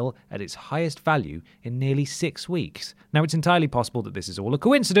it's still at its highest value in nearly 6 weeks. Now, it's entirely possible that this is all a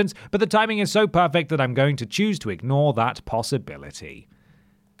coincidence, but the timing is so perfect that I'm going to choose to ignore that possibility.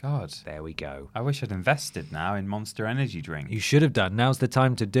 God. There we go. I wish I'd invested now in Monster Energy drink. You should have done. Now's the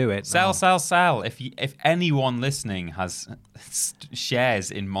time to do it. Sell. If anyone listening has shares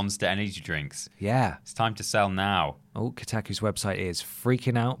in Monster Energy drinks, it's time to sell now. Oh, Kotaku's website is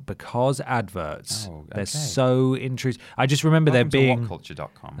freaking out because adverts. Oh, okay. They're so intrusive. I just remember there being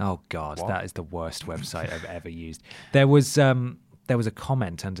whatculture.com. Oh God, that is the worst website I've ever used. There was a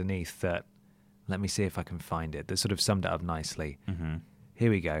comment underneath that. Let me see if I can find it. That sort of summed it up nicely. Mm-hmm. Here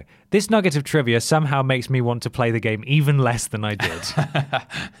we go. This nugget of trivia somehow makes me want to play the game even less than I did.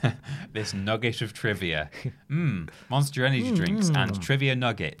 This nugget of trivia. Monster Energy drinks and trivia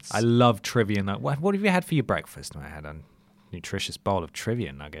nuggets. I love trivia nuggets. What have you had for your breakfast? I had a nutritious bowl of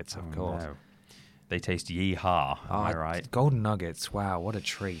trivia nuggets, of course. No. They taste yeehaw. Am I right? Golden nuggets. Wow, what a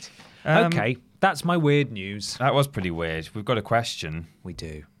treat. Okay, that's my weird news. That was pretty weird. We've got a question. We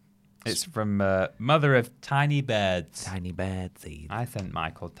do. It's from Mother of Tiny Birds. Tiny bird seeds. I sent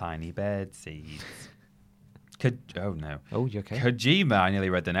Michael tiny bird seeds. Oh, no. Oh, you okay? Kojima, I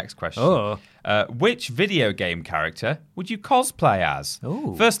nearly read the next question. Oh. Which video game character would you cosplay as?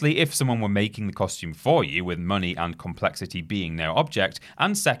 Oh. Firstly, if someone were making the costume for you, with money and complexity being no object.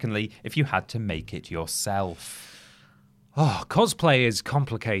 And secondly, if you had to make it yourself. Oh, cosplay is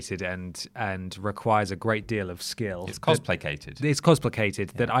complicated and requires a great deal of skill. It's cosplacated. It's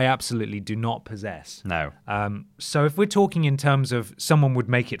cosplacated that I absolutely do not possess. No. So if we're talking in terms of someone would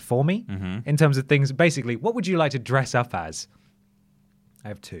make it for me, in terms of things, basically, what would you like to dress up as? I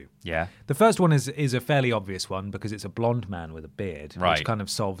have two. Yeah. The first one is a fairly obvious one because it's a blonde man with a beard, Right. which kind of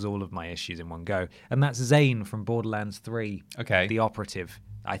solves all of my issues in one go. And that's Zane from Borderlands 3, Okay. the operative.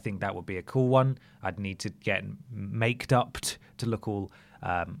 I think that would be a cool one. I'd need to get maked up to look all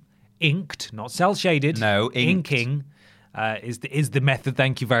inked, not cell shaded. No, inked. Inking is the method.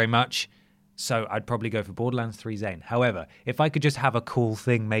 Thank you very much. So I'd probably go for Borderlands 3 Zane. However, if I could just have a cool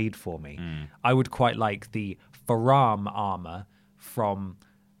thing made for me, I would quite like the Faram armor from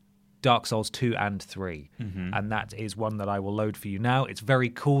Dark Souls 2 and 3. And that is one that I will load for you now. It's very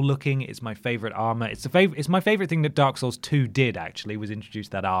cool looking. It's my favorite armor. It's my favorite thing that Dark Souls 2 did, actually, was introduce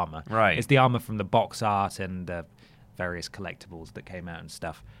that armor. Right. It's the armor from the box art and various collectibles that came out and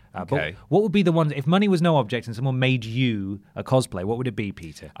stuff. Okay. But what would be the one, if money was no object and someone made you a cosplay, what would it be,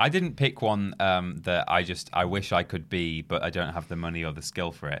 Peter? I didn't pick one that I wish I could be, but I don't have the money or the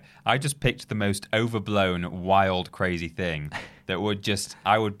skill for it. I just picked the most overblown, wild, crazy thing that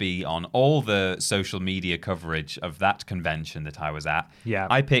I would be on all the social media coverage of that convention that I was at. Yeah.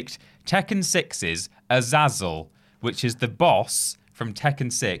 I picked Tekken 6's Azazel, which is the boss from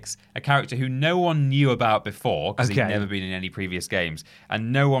Tekken 6, a character who no one knew about before because he'd never been in any previous games,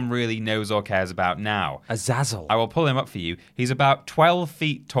 and no one really knows or cares about now. Azazel. I will pull him up for you. He's about 12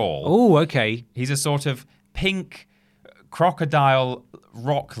 feet tall. Oh, okay. He's a sort of pink crocodile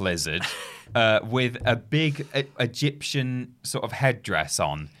rock lizard with a big Egyptian sort of headdress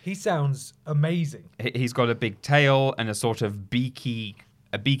on. He sounds amazing. He's got a big tail and a sort of beaky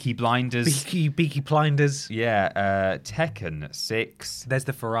blinders. Beaky blinders. Yeah, Tekken 6. There's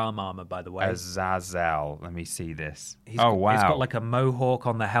the Faram armor, by the way. Azazel. Let me see this. Wow. He's got like a mohawk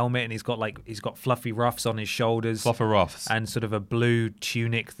on the helmet, and he's got fluffy ruffs on his shoulders. Fluffer ruffs. And sort of a blue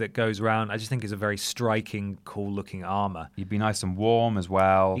tunic that goes around. I just think it's a very striking, cool-looking armor. He'd be nice and warm as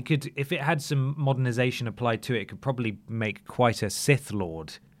well. You could, if it had some modernization applied to it, it could probably make quite a Sith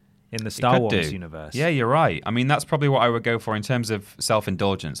Lord in the Star Wars universe. Yeah, you're right. I mean, that's probably what I would go for in terms of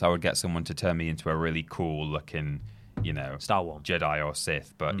self-indulgence. I would get someone to turn me into a really cool-looking, Star Wars Jedi or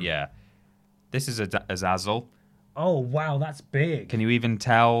Sith. But yeah, this is Azazel. Oh, wow, that's big. Can you even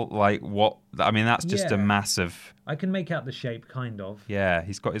tell, what... I mean, that's just a massive... I can make out the shape, kind of. Yeah,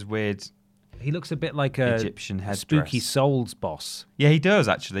 he's got his weird... He looks a bit like a Egyptian headdress. spooky Souls boss. Yeah, he does,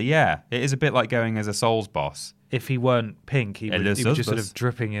 actually, yeah. It is a bit like going as a Souls boss. If he weren't pink, he would just sort of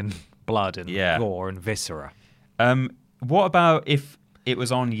dripping in blood and gore and viscera. What about if it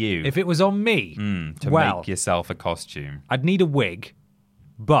was on you? If it was on me? To make yourself a costume. I'd need a wig,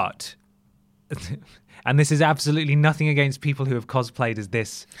 but... and this is absolutely nothing against people who have cosplayed as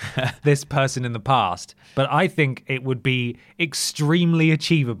this person in the past, but I think it would be extremely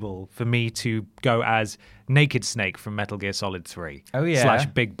achievable for me to go as Naked Snake from Metal Gear Solid 3. Oh, yeah.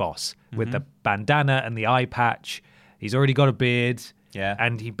 / Big Boss with the bandana and the eye patch. He's already got a beard. Yeah.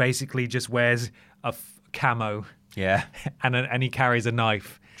 And he basically just wears a camo. Yeah. and he carries a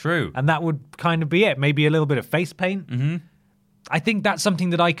knife. True. And that would kind of be it. Maybe a little bit of face paint. Mm-hmm. I think that's something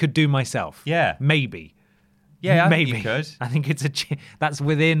that I could do myself. Yeah. Maybe. Yeah, maybe. I think you could. I think that's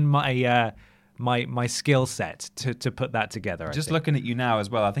within my my skill set to put that together. Just looking at you now as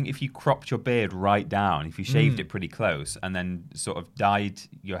well, I think if you cropped your beard right down, if you shaved it pretty close, and then sort of dyed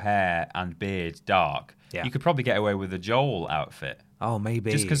your hair and beard dark, you could probably get away with a Joel outfit. Oh,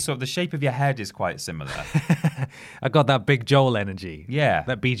 maybe. Just because sort of the shape of your head is quite similar. I got that big Joel energy. Yeah.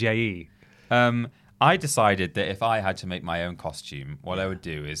 That BJE. I decided that if I had to make my own costume, what I would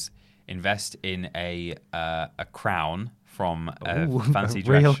do is invest in a crown from a fancy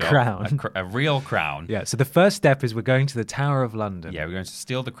dress real shop. Crown. A real crown. Yeah, so the first step is we're going to the Tower of London. Yeah, we're going to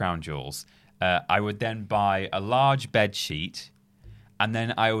steal the crown jewels. I would then buy a large bed sheet, and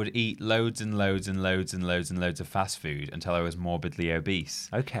then I would eat loads and loads and loads and loads and loads of fast food until I was morbidly obese.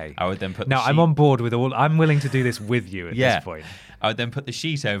 Okay. I would then put I'm on board with all... I'm willing to do this with you at this point. I would then put the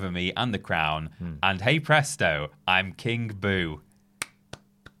sheet over me and the crown, and hey presto, I'm King Boo.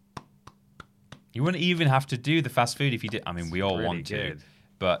 You wouldn't even have to do the fast food if you did. I mean, we all really want to, good.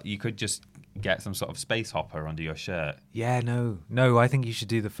 but you could just get some sort of space hopper under your shirt. Yeah, no, I think you should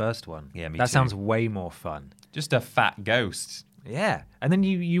do the first one. Yeah, me That too. sounds way more fun. Just a fat ghost. Yeah, and then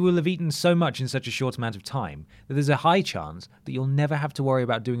you will have eaten so much in such a short amount of time that there's a high chance that you'll never have to worry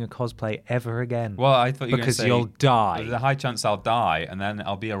about doing a cosplay ever again. Well, I thought you were going to because say you'll die. There's a high chance I'll die, and then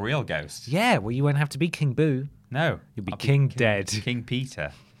I'll be a real ghost. Yeah, well, you won't have to be King Boo. No, You'll be I'll King Dead. King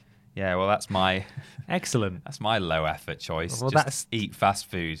Peter. Yeah, well, that's my Excellent. low effort choice. Well, just that's- eat fast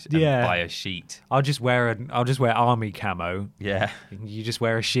food and Yeah. buy a sheet. I'll just wear army camo. Yeah. You just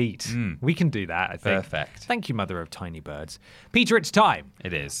wear a sheet. We can do that, I think. Perfect. Thank you, Mother of Tiny Birds. Peter, it's time.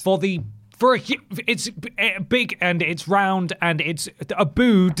 It is. It's big and it's round and it's a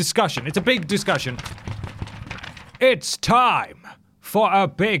boo discussion. It's a big discussion. It's time for a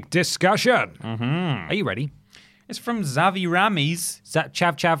big discussion. Are you ready? It's from Xavi Ramis.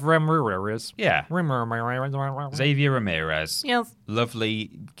 Chav Ramirez. Yeah. Xavier Ramirez. Yes.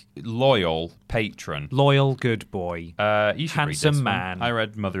 Lovely, loyal patron. Loyal, good boy. You should read Handsome this one. man. I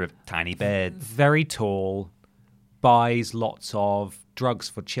read Mother of Tiny Birds. Very tall. Buys lots of drugs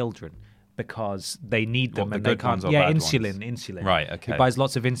for children because they need them What, the and they good can't. ones or Yeah, bad insulin. Right, okay. He buys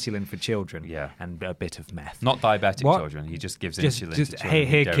lots of insulin for children. Yeah. And a bit of meth. Not diabetic What? children. He just gives insulin to children hey,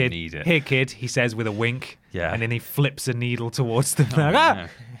 who don't kid, need it. Here, kid, he says with a wink. Yeah. And then he flips a needle towards them. no.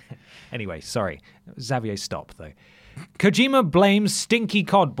 Anyway, sorry. Xavier, stop, though. Kojima blames Stinky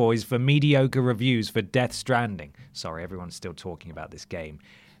Cod Boys for mediocre reviews for Death Stranding. Sorry, everyone's still talking about this game.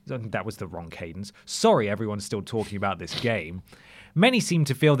 That was the wrong cadence. Sorry, everyone's still talking about this game. Many seem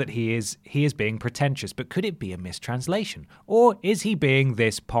to feel that he is being pretentious, but could it be a mistranslation? Or is he being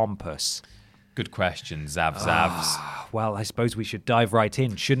this pompous? Good question, Zavs. Well, I suppose we should dive right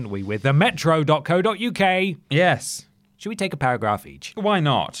in, shouldn't we, with the metro.co.uk. Yes. Should we take a paragraph each? Why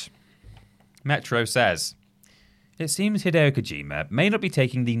not? Metro says, it seems Hideo Kojima may not be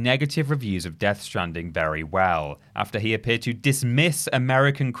taking the negative reviews of Death Stranding very well, after he appeared to dismiss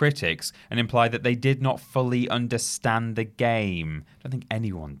American critics and imply that they did not fully understand the game. I don't think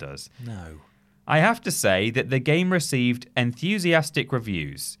anyone does. No. I have to say that the game received enthusiastic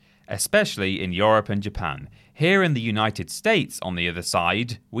reviews, especially in Europe and Japan. Here in the United States, on the other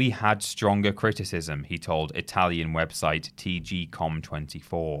side, we had stronger criticism, he told Italian website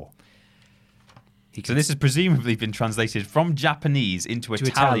TGCom24. So this has presumably been translated from Japanese into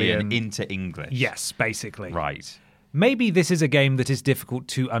Italian into English. Yes, basically. Right. Maybe this is a game that is difficult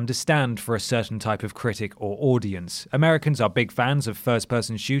to understand for a certain type of critic or audience. Americans are big fans of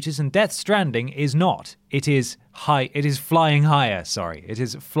first-person shooters, and Death Stranding is not. It is flying higher, sorry. It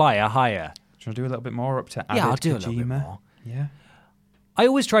is flyer higher. Do you want to do a little bit more up to Yeah, I'll Avid do Kojima? a little bit more. Yeah. I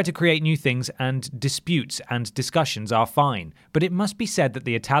always try to create new things, and disputes and discussions are fine, but it must be said that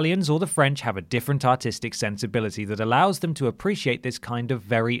the Italians or the French have a different artistic sensibility that allows them to appreciate this kind of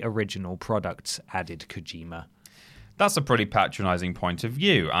very original products, added Kojima. That's a pretty patronising point of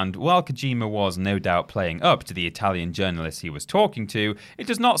view, and while Kojima was no doubt playing up to the Italian journalists he was talking to, it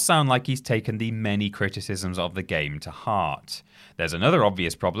does not sound like he's taken the many criticisms of the game to heart. There's another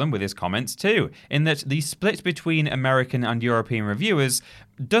obvious problem with his comments too, in that the split between American and European reviewers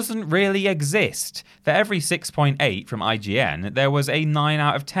doesn't really exist. For every 6.8 from IGN, there was a 9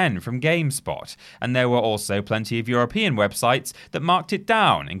 out of 10 from GameSpot, and there were also plenty of European websites that marked it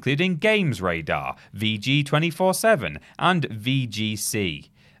down, including Games Radar, VG247, and VGC.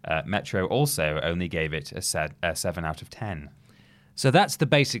 Metro also only gave it a 7 out of 10. So that's the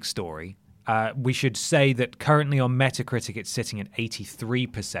basic story. We should say that currently on Metacritic it's sitting at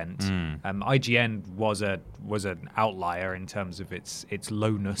 83%. IGN was an outlier in terms of its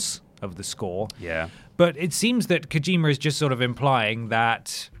lowness of the score. Yeah. But it seems that Kojima is just sort of implying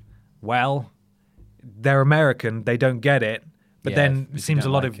that, well, they're American, they don't get it. But Yeah, then if it seems a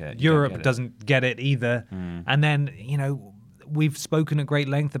you lot don't of like it, you don't Europe get it. doesn't get it either. And then, we've spoken at great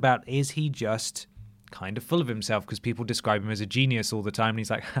length about, is he just kind of full of himself because people describe him as a genius all the time, and he's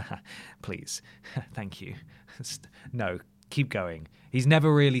like, please, thank you. No, keep going. He's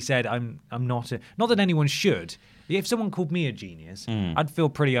never really said, I'm not not that anyone should. If someone called me a genius, I'd feel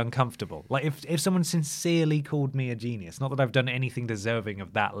pretty uncomfortable. Like if someone sincerely called me a genius, not that I've done anything deserving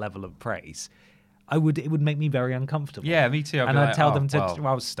of that level of praise, it would make me very uncomfortable. Yeah, me too. I'd tell them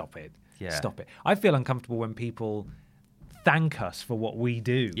to, stop it. Yeah. Stop it. I feel uncomfortable when people thank us for what we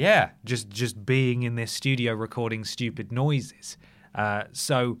do. Yeah. Just being in this studio recording stupid noises.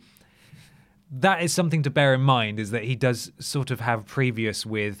 So that is something to bear in mind, is that he does sort of have previous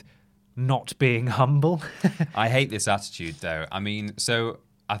with not being humble. I hate this attitude, though. I mean, so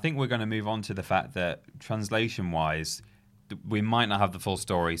I think we're going to move on to the fact that translation-wise, we might not have the full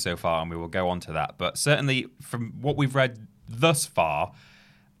story so far, and we will go on to that. But certainly, from what we've read thus far,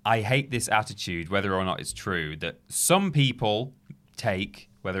 I hate this attitude, whether or not it's true, that some people take,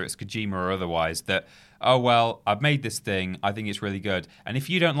 whether it's Kojima or otherwise, that, oh, well, I've made this thing, I think it's really good. And if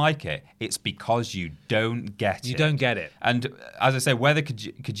you don't like it, it's because you don't get it. You don't get it. And as I say, whether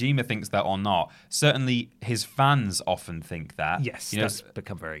Kojima thinks that or not, certainly his fans often think that. Yes, that's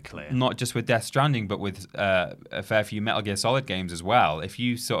become very clear. Not just with Death Stranding, but with a fair few Metal Gear Solid games as well. If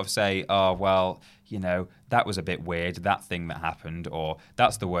you sort of say, oh, well, you know, that was a bit weird, that thing that happened, or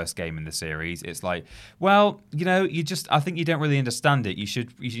that's the worst game in the series, it's like, well, you know, I think you don't really understand it.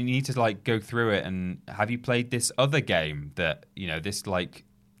 You need to like go through it, and have you played this other game that, you know, this like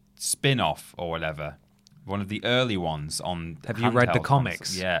spin-off or whatever, one of the early ones on Have you read the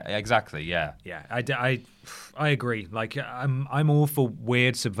comics? Yeah, exactly, yeah. Yeah, I agree. Like, I'm all for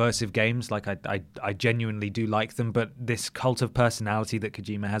weird subversive games. Like, I genuinely do like them, but this cult of personality that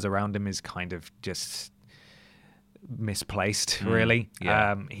Kojima has around him is kind of just misplaced, really.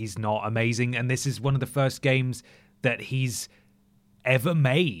 Yeah. He's not amazing, and this is one of the first games that he's ever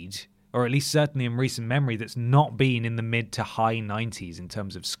made, or at least certainly in recent memory, that's not been in the mid to high 90s in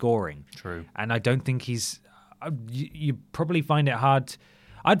terms of scoring. True. And I don't think he's... You probably find it hard...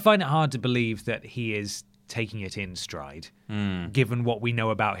 I'd find it hard to believe that he is taking it in stride, given what we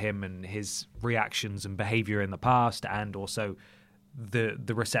know about him and his reactions and behavior in the past, and also the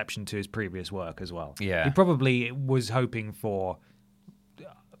reception to his previous work as well. Yeah. He probably was hoping for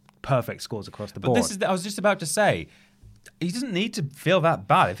perfect scores across the board. But I was just about to say, he doesn't need to feel that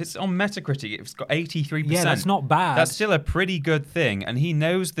bad. If it's on Metacritic, it's got 83%. Yeah, that's not bad. That's still a pretty good thing. And he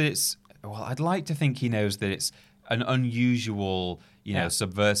knows that it's... Well, I'd like to think he knows that it's an unusual, you know,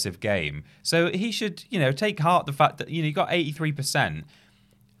 subversive game. So he should, you know, take heart the fact that, you know, you got 83%.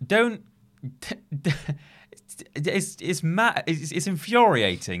 Don't... It's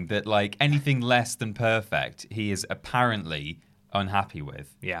infuriating that, like, anything less than perfect he is apparently unhappy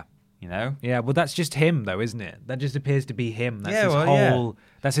with. Yeah. You know? Yeah, well, that's just him, though, isn't it? That just appears to be him. That's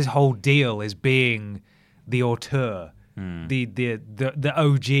That's his whole deal, is being the auteur, the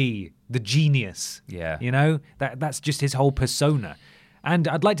OG, the genius. Yeah. You know? That's just his whole persona. And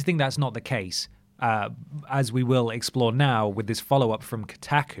I'd like to think that's not the case, as we will explore now with this follow-up from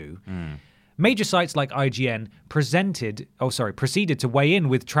Kotaku. Major sites like IGN proceeded to weigh in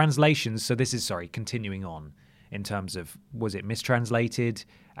with translations. So this is, continuing on in terms of, was it mistranslated?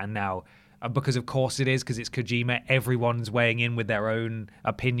 And now, because of course it is, because it's Kojima, everyone's weighing in with their own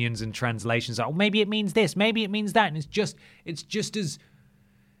opinions and translations. Like, oh, maybe it means this, maybe it means that. And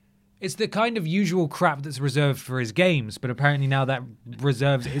it's the kind of usual crap that's reserved for his games, but apparently now that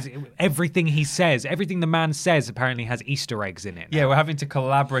reserves everything he says, everything the man says apparently has Easter eggs in it now. Yeah, we're having to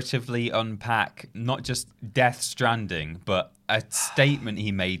collaboratively unpack not just Death Stranding, but a statement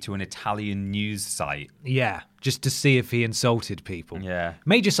he made to an Italian news site. Yeah, just to see if he insulted people. Yeah.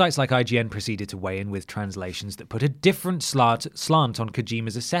 Major sites like IGN proceeded to weigh in with translations that put a different slant on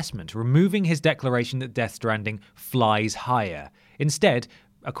Kojima's assessment, removing his declaration that Death Stranding flies higher. Instead,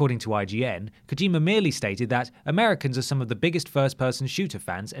 according to IGN, Kojima merely stated that Americans are some of the biggest first-person shooter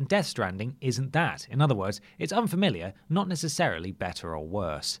fans and Death Stranding isn't that. In other words, it's unfamiliar, not necessarily better or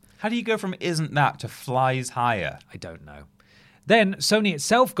worse. How do you go from isn't that to flies higher? I don't know. Then Sony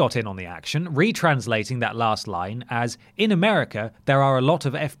itself got in on the action, retranslating that last line as, in America, there are a lot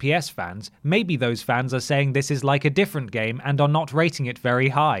of FPS fans. Maybe those fans are saying this is like a different game and are not rating it very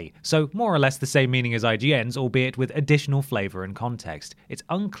high. So more or less the same meaning as IGN's, albeit with additional flavor and context. It's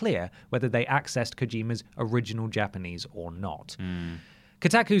unclear whether they accessed Kojima's original Japanese or not.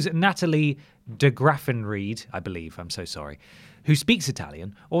 Kotaku's Natalie de Graffenried, I believe, I'm so sorry, who speaks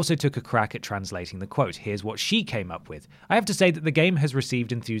Italian, also took a crack at translating the quote. Here's what she came up with. I have to say that the game has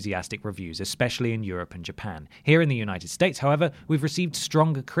received enthusiastic reviews, especially in Europe and Japan. Here in the United States, however, we've received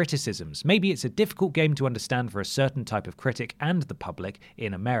stronger criticisms. Maybe it's a difficult game to understand for a certain type of critic and the public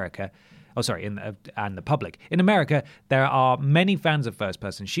in America. And the public. In America, there are many fans of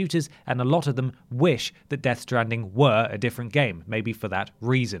first-person shooters, and a lot of them wish that Death Stranding were a different game, maybe for that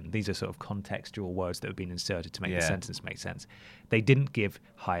reason. These are sort of contextual words that have been inserted to make the sentence make sense. They didn't give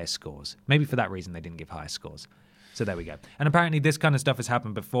higher scores. Maybe for that reason they didn't give higher scores. So there we go. And apparently this kind of stuff has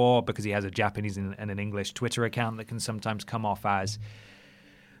happened before because he has a Japanese and an English Twitter account that can sometimes come off as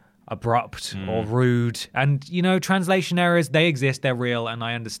abrupt or rude. And, you know, translation errors, they exist, they're real, and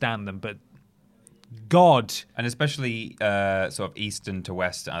I understand them, but God. And especially sort of Eastern to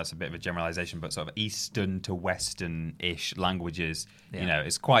West, that's a bit of a generalization, but sort of Eastern to Western-ish languages, you know,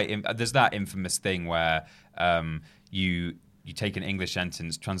 it's quite, there's that infamous thing where you you take an English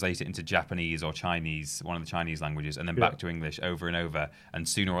sentence, translate it into Japanese or Chinese, one of the Chinese languages, and then back to English over and over. And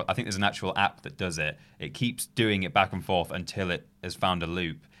I think there's an actual app that does it. It keeps doing it back and forth until it has found a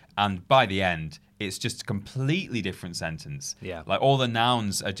loop. And by the end, it's just a completely different sentence. Yeah. Like all the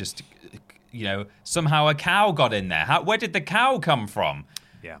nouns are just, somehow a cow got in there. Where did the cow come from?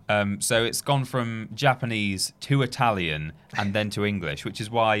 Yeah. So it's gone from Japanese to Italian and then to English, which is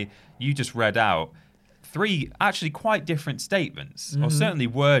why you just read out 3 actually quite different statements, or certainly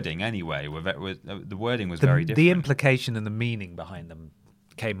wording anyway. The wording was very different. The implication and the meaning behind them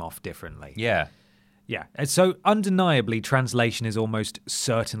came off differently. Yeah. Yeah. And so undeniably, translation is almost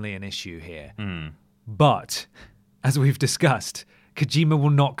certainly an issue here. But, as we've discussed, Kojima will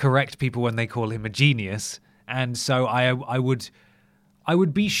not correct people when they call him a genius. And so I would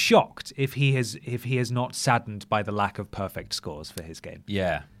be shocked if he is not saddened by the lack of perfect scores for his game.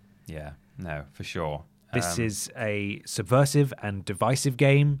 Yeah. No, for sure. This is a subversive and divisive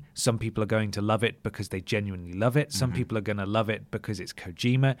game. Some people are going to love it because they genuinely love it. Some people are going to love it because it's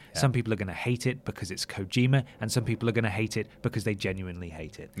Kojima. Yeah. Some people are going to hate it because it's Kojima. And some people are going to hate it because they genuinely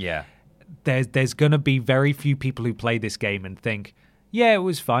hate it. Yeah. There's going to be very few people who play this game and think, yeah, it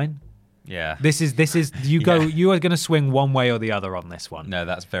was fine. Yeah. This is you go. You are going to swing one way or the other on this one. No,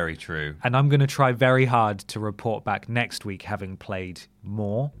 that's very true. And I'm going to try very hard to report back next week, having played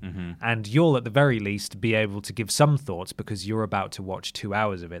more. And you'll, at the very least, be able to give some thoughts because you're about to watch 2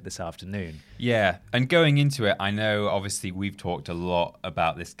 hours of it this afternoon. Yeah. And going into it, I know obviously we've talked a lot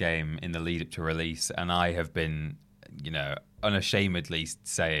about this game in the lead up to release, and I have been, unashamedly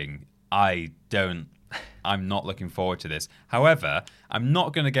saying I'm not looking forward to this. However, I'm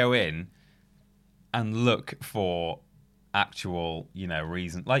not going to go in and look for actual,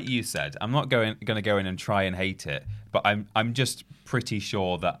 reason. Like you said, I'm not going to go in and try and hate it, but I'm just pretty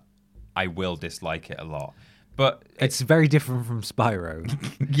sure that I will dislike it a lot. But it's very different from Spyro.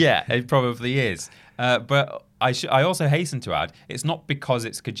 Yeah, it probably is. But I also hasten to add, it's not because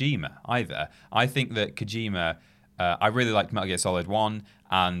it's Kojima either. I think that Kojima, I really liked Metal Gear Solid 1,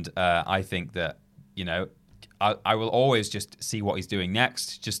 and I think that, I will always just see what he's doing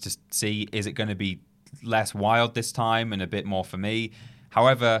next, just to see, is it going to be less wild this time and a bit more for me?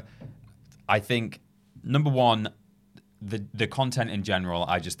 However, I think, number one, the content in general,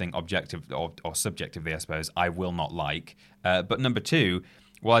 I just think objective or subjectively, I suppose, I will not like. But number two,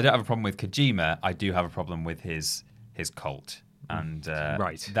 while I don't have a problem with Kojima, I do have a problem with his cult. And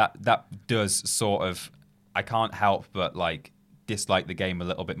that does sort of, I can't help but dislike the game a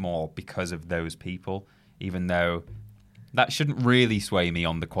little bit more because of those people, even though that shouldn't really sway me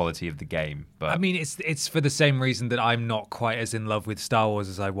on the quality of the game. But I mean, it's for the same reason that I'm not quite as in love with Star Wars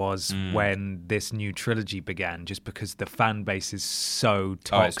as I was when this new trilogy began, just because the fan base is so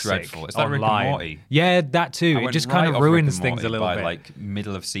toxic. Oh, it's dreadful. It's like Rick and Morty. Yeah, that too. It just kind of ruins things a little bit. By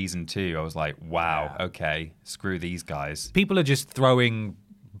middle of season 2, I was like, wow, okay, screw these guys. People are just throwing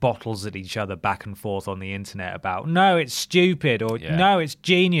bottles at each other back and forth on the internet about, no, it's stupid, or no, it's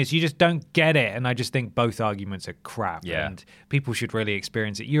genius, you just don't get it. And I just think both arguments are crap, and people should really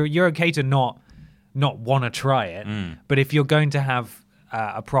experience it. You're okay to not want to try it, but if you're going to have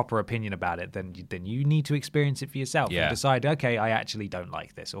a proper opinion about it, then you need to experience it for yourself and decide, okay, I actually don't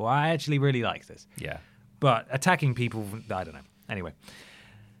like this, or I actually really like this. Yeah. But attacking people, I don't know. Anyway,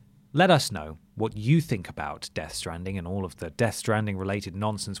 let us know what you think about Death Stranding and all of the Death Stranding related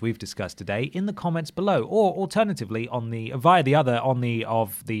nonsense we've discussed today in the comments below, or alternatively out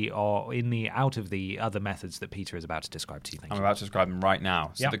of the other methods that Peter is about to describe to you. I'm about to describe them right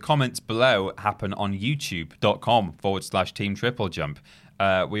now. So the comments below happen on youtube.com/Team Triple Jump.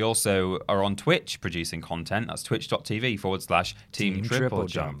 We also are on Twitch producing content. That's twitch.tv/Team Triple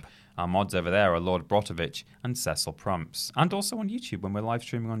Jump. Our mods over there are Lord Brotovich and Cecil Prumps. And also on YouTube when we're live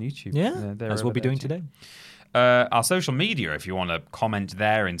streaming on YouTube. Yeah, as we'll be doing today. Our social media, if you want to comment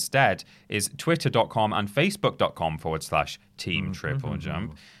there instead, is twitter.com and facebook.com/Team Triple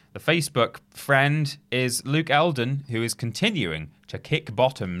Jump. The Facebook friend is Luke Eldon, who is continuing to kick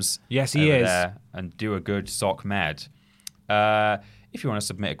bottoms. Yes, he is. There and do a good sock med. If you want to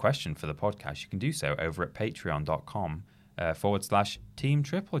submit a question for the podcast, you can do so over at patreon.com/Team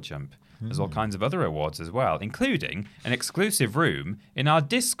Triple Jump. There's all kinds of other awards as well, including an exclusive room in our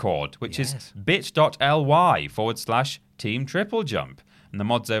Discord, which is bit.ly/Team Triple Jump. And the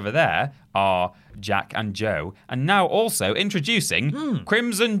mods over there are Jack and Joe, and now also introducing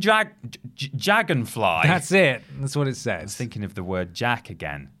Crimson Dragonfly. That's it. That's what it says. I was thinking of the word Jack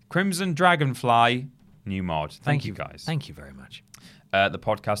again. Crimson Dragonfly, new mod. Thank you guys. Thank you very much. The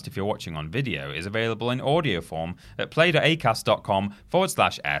podcast, if you're watching on video, is available in audio form at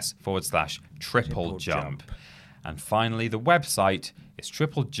play.acast.com/s/triple jump. And finally, the website is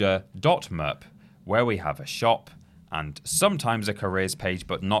triplej.mup, where we have a shop and sometimes a careers page,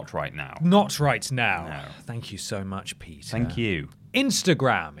 but not right now. Not right now. No. Thank you so much, Peter. Thank you.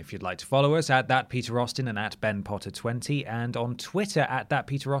 Instagram, if you'd like to follow us, at @ThatPeterAustin and @BenPotter20, and on Twitter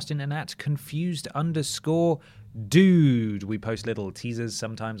 @ThatPeterAustin and @confused_dude. We post little teasers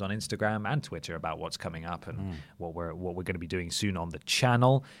sometimes on Instagram and Twitter about what's coming up and what we're going to be doing soon on the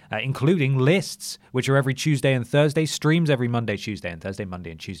channel, including lists, which are every Tuesday and Thursday, streams every Monday, Tuesday and Thursday,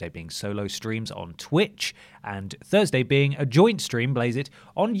 Monday and Tuesday being solo streams on Twitch, and Thursday being a joint stream, Blaze It,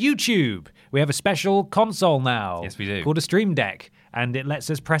 on YouTube. We have a special console now. Yes, we do. Called a Stream Deck. And it lets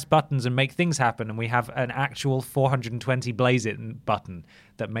us press buttons and make things happen. And we have an actual 420 Blaze It button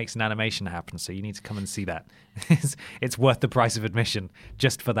that makes an animation happen. So you need to come and see that. It's worth the price of admission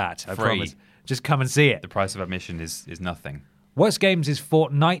just for that. I promise. Just come and see it. The price of admission is nothing. Worst Games is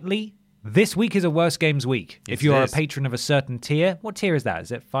fortnightly. This week is a Worst Games week. Yes, if you're a patron of a certain tier, what tier is that?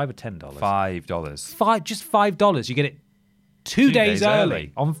 Is it $5 or $10? $5. Just $5. You get it 2 days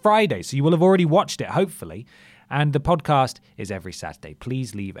early on Friday. So you will have already watched it, hopefully. And the podcast is every Saturday.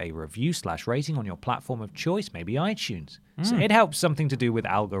 Please leave a review/rating on your platform of choice, maybe iTunes. So it helps, something to do with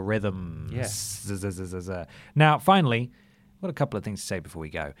algorithms. Yes. Now, finally, I've got a couple of things to say before we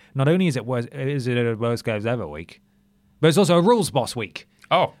go. Not only is it a Worst Games Ever week, but it's also a Rules Boss week.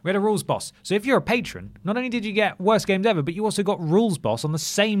 Oh. We had a Rules Boss. So if you're a patron, not only did you get Worst Games Ever, but you also got Rules Boss on the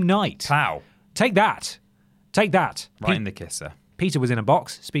same night. Pow. Take that. Right in the kisser. Peter was in a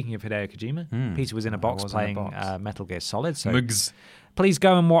box. Speaking of Hideo Kojima, Peter was in a box playing Metal Gear Solid. So Mugs. Please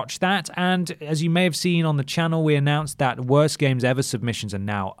go and watch that. And as you may have seen on the channel, we announced that Worst Games Ever submissions are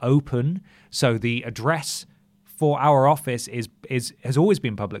now open. So the address for our office has always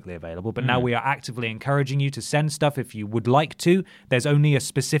been publicly available, but now we are actively encouraging you to send stuff if you would like to. There's only a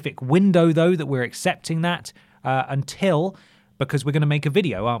specific window, though, that we're accepting that until... Because we're going to make a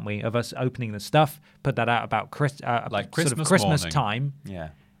video, aren't we, of us opening the stuff, put that out about Christmas time. Yeah.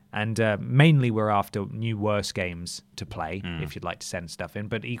 And mainly we're after new Worst Games to play, if you'd like to send stuff in.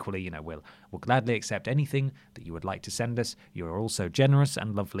 But equally, we'll gladly accept anything that you would like to send us. You are also generous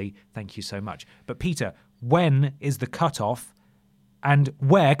and lovely. Thank you so much. But Peter, when is the cutoff? And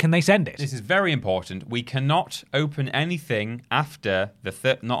where can they send it? This is very important. We cannot open anything after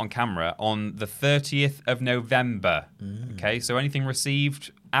not on camera, on the 30th of November. Okay, so anything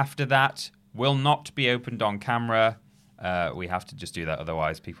received after that will not be opened on camera. We have to just do that,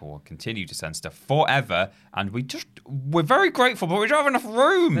 otherwise people will continue to send stuff forever. And we're very grateful, but we don't have enough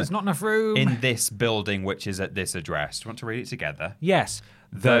room. There's not enough room in this building, which is at this address. Do you want to read it together? Yes.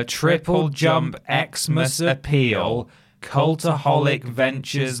 The Triple Jump Xmas Appeal, Cultaholic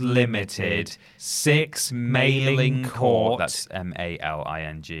Ventures Limited, 6 Mailing Court. That's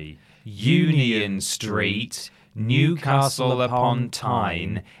MALING. Union Street, Newcastle upon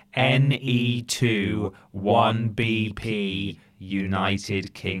Tyne, NE2 1BP,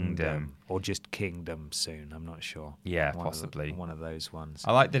 United Kingdom. Or just Kingdom soon, I'm not sure. Yeah, possibly. One of those ones.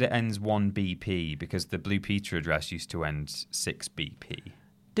 I like that it ends 1BP because the Blue Peter address used to end 6BP.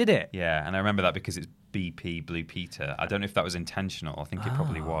 Did it? Yeah, and I remember that because it's BP Blue Peter. I don't know if that was intentional. I think it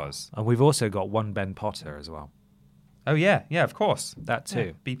probably was. And we've also got one Ben Potter as well. Oh, yeah, of course. That too.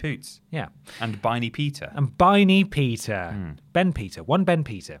 Yeah, B Poots. Yeah. And Biney Peter. Ben Peter. One Ben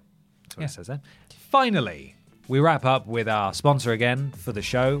Peter. That's what it says there. Finally, we wrap up with our sponsor again for the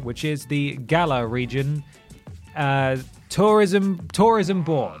show, which is the Gala Region Tourism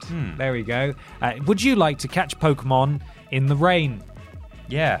Board. There we go. Would you like to catch Pokemon in the rain?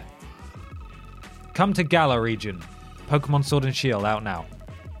 Yeah. Come to Gala Region. Pokemon Sword and Shield out now.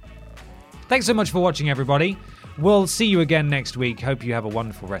 Thanks so much for watching, everybody. We'll see you again next week. Hope you have a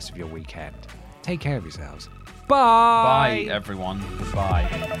wonderful rest of your weekend. Take care of yourselves. Bye. Bye, everyone. Goodbye.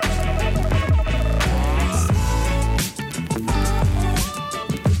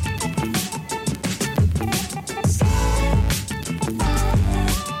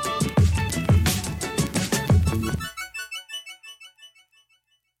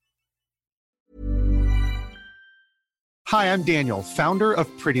 Hi, I'm Daniel, founder of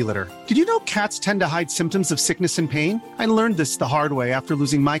Pretty Litter. Did you know cats tend to hide symptoms of sickness and pain? I learned this the hard way after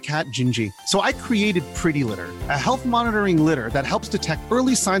losing my cat, Gingy. So I created Pretty Litter, a health monitoring litter that helps detect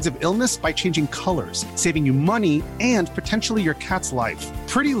early signs of illness by changing colors, saving you money and potentially your cat's life.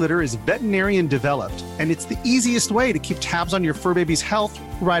 Pretty Litter is veterinarian developed, and it's the easiest way to keep tabs on your fur baby's health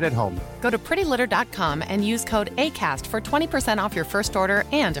right at home. Go to prettylitter.com and use code ACAST for 20% off your first order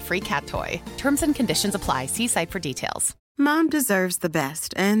and a free cat toy. Terms and conditions apply. See site for details. Mom deserves the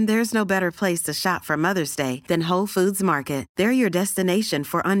best, and there's no better place to shop for Mother's Day than Whole Foods Market. They're your destination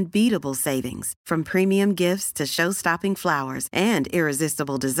for unbeatable savings, from premium gifts to show-stopping flowers and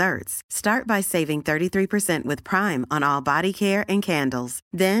irresistible desserts. Start by saving 33% with Prime on all body care and candles.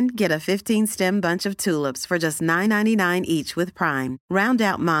 Then get a 15-stem bunch of tulips for just $9.99 each with Prime. Round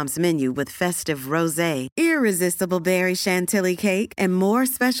out Mom's menu with festive rosé, irresistible berry chantilly cake, and more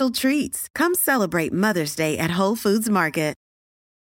special treats. Come celebrate Mother's Day at Whole Foods Market.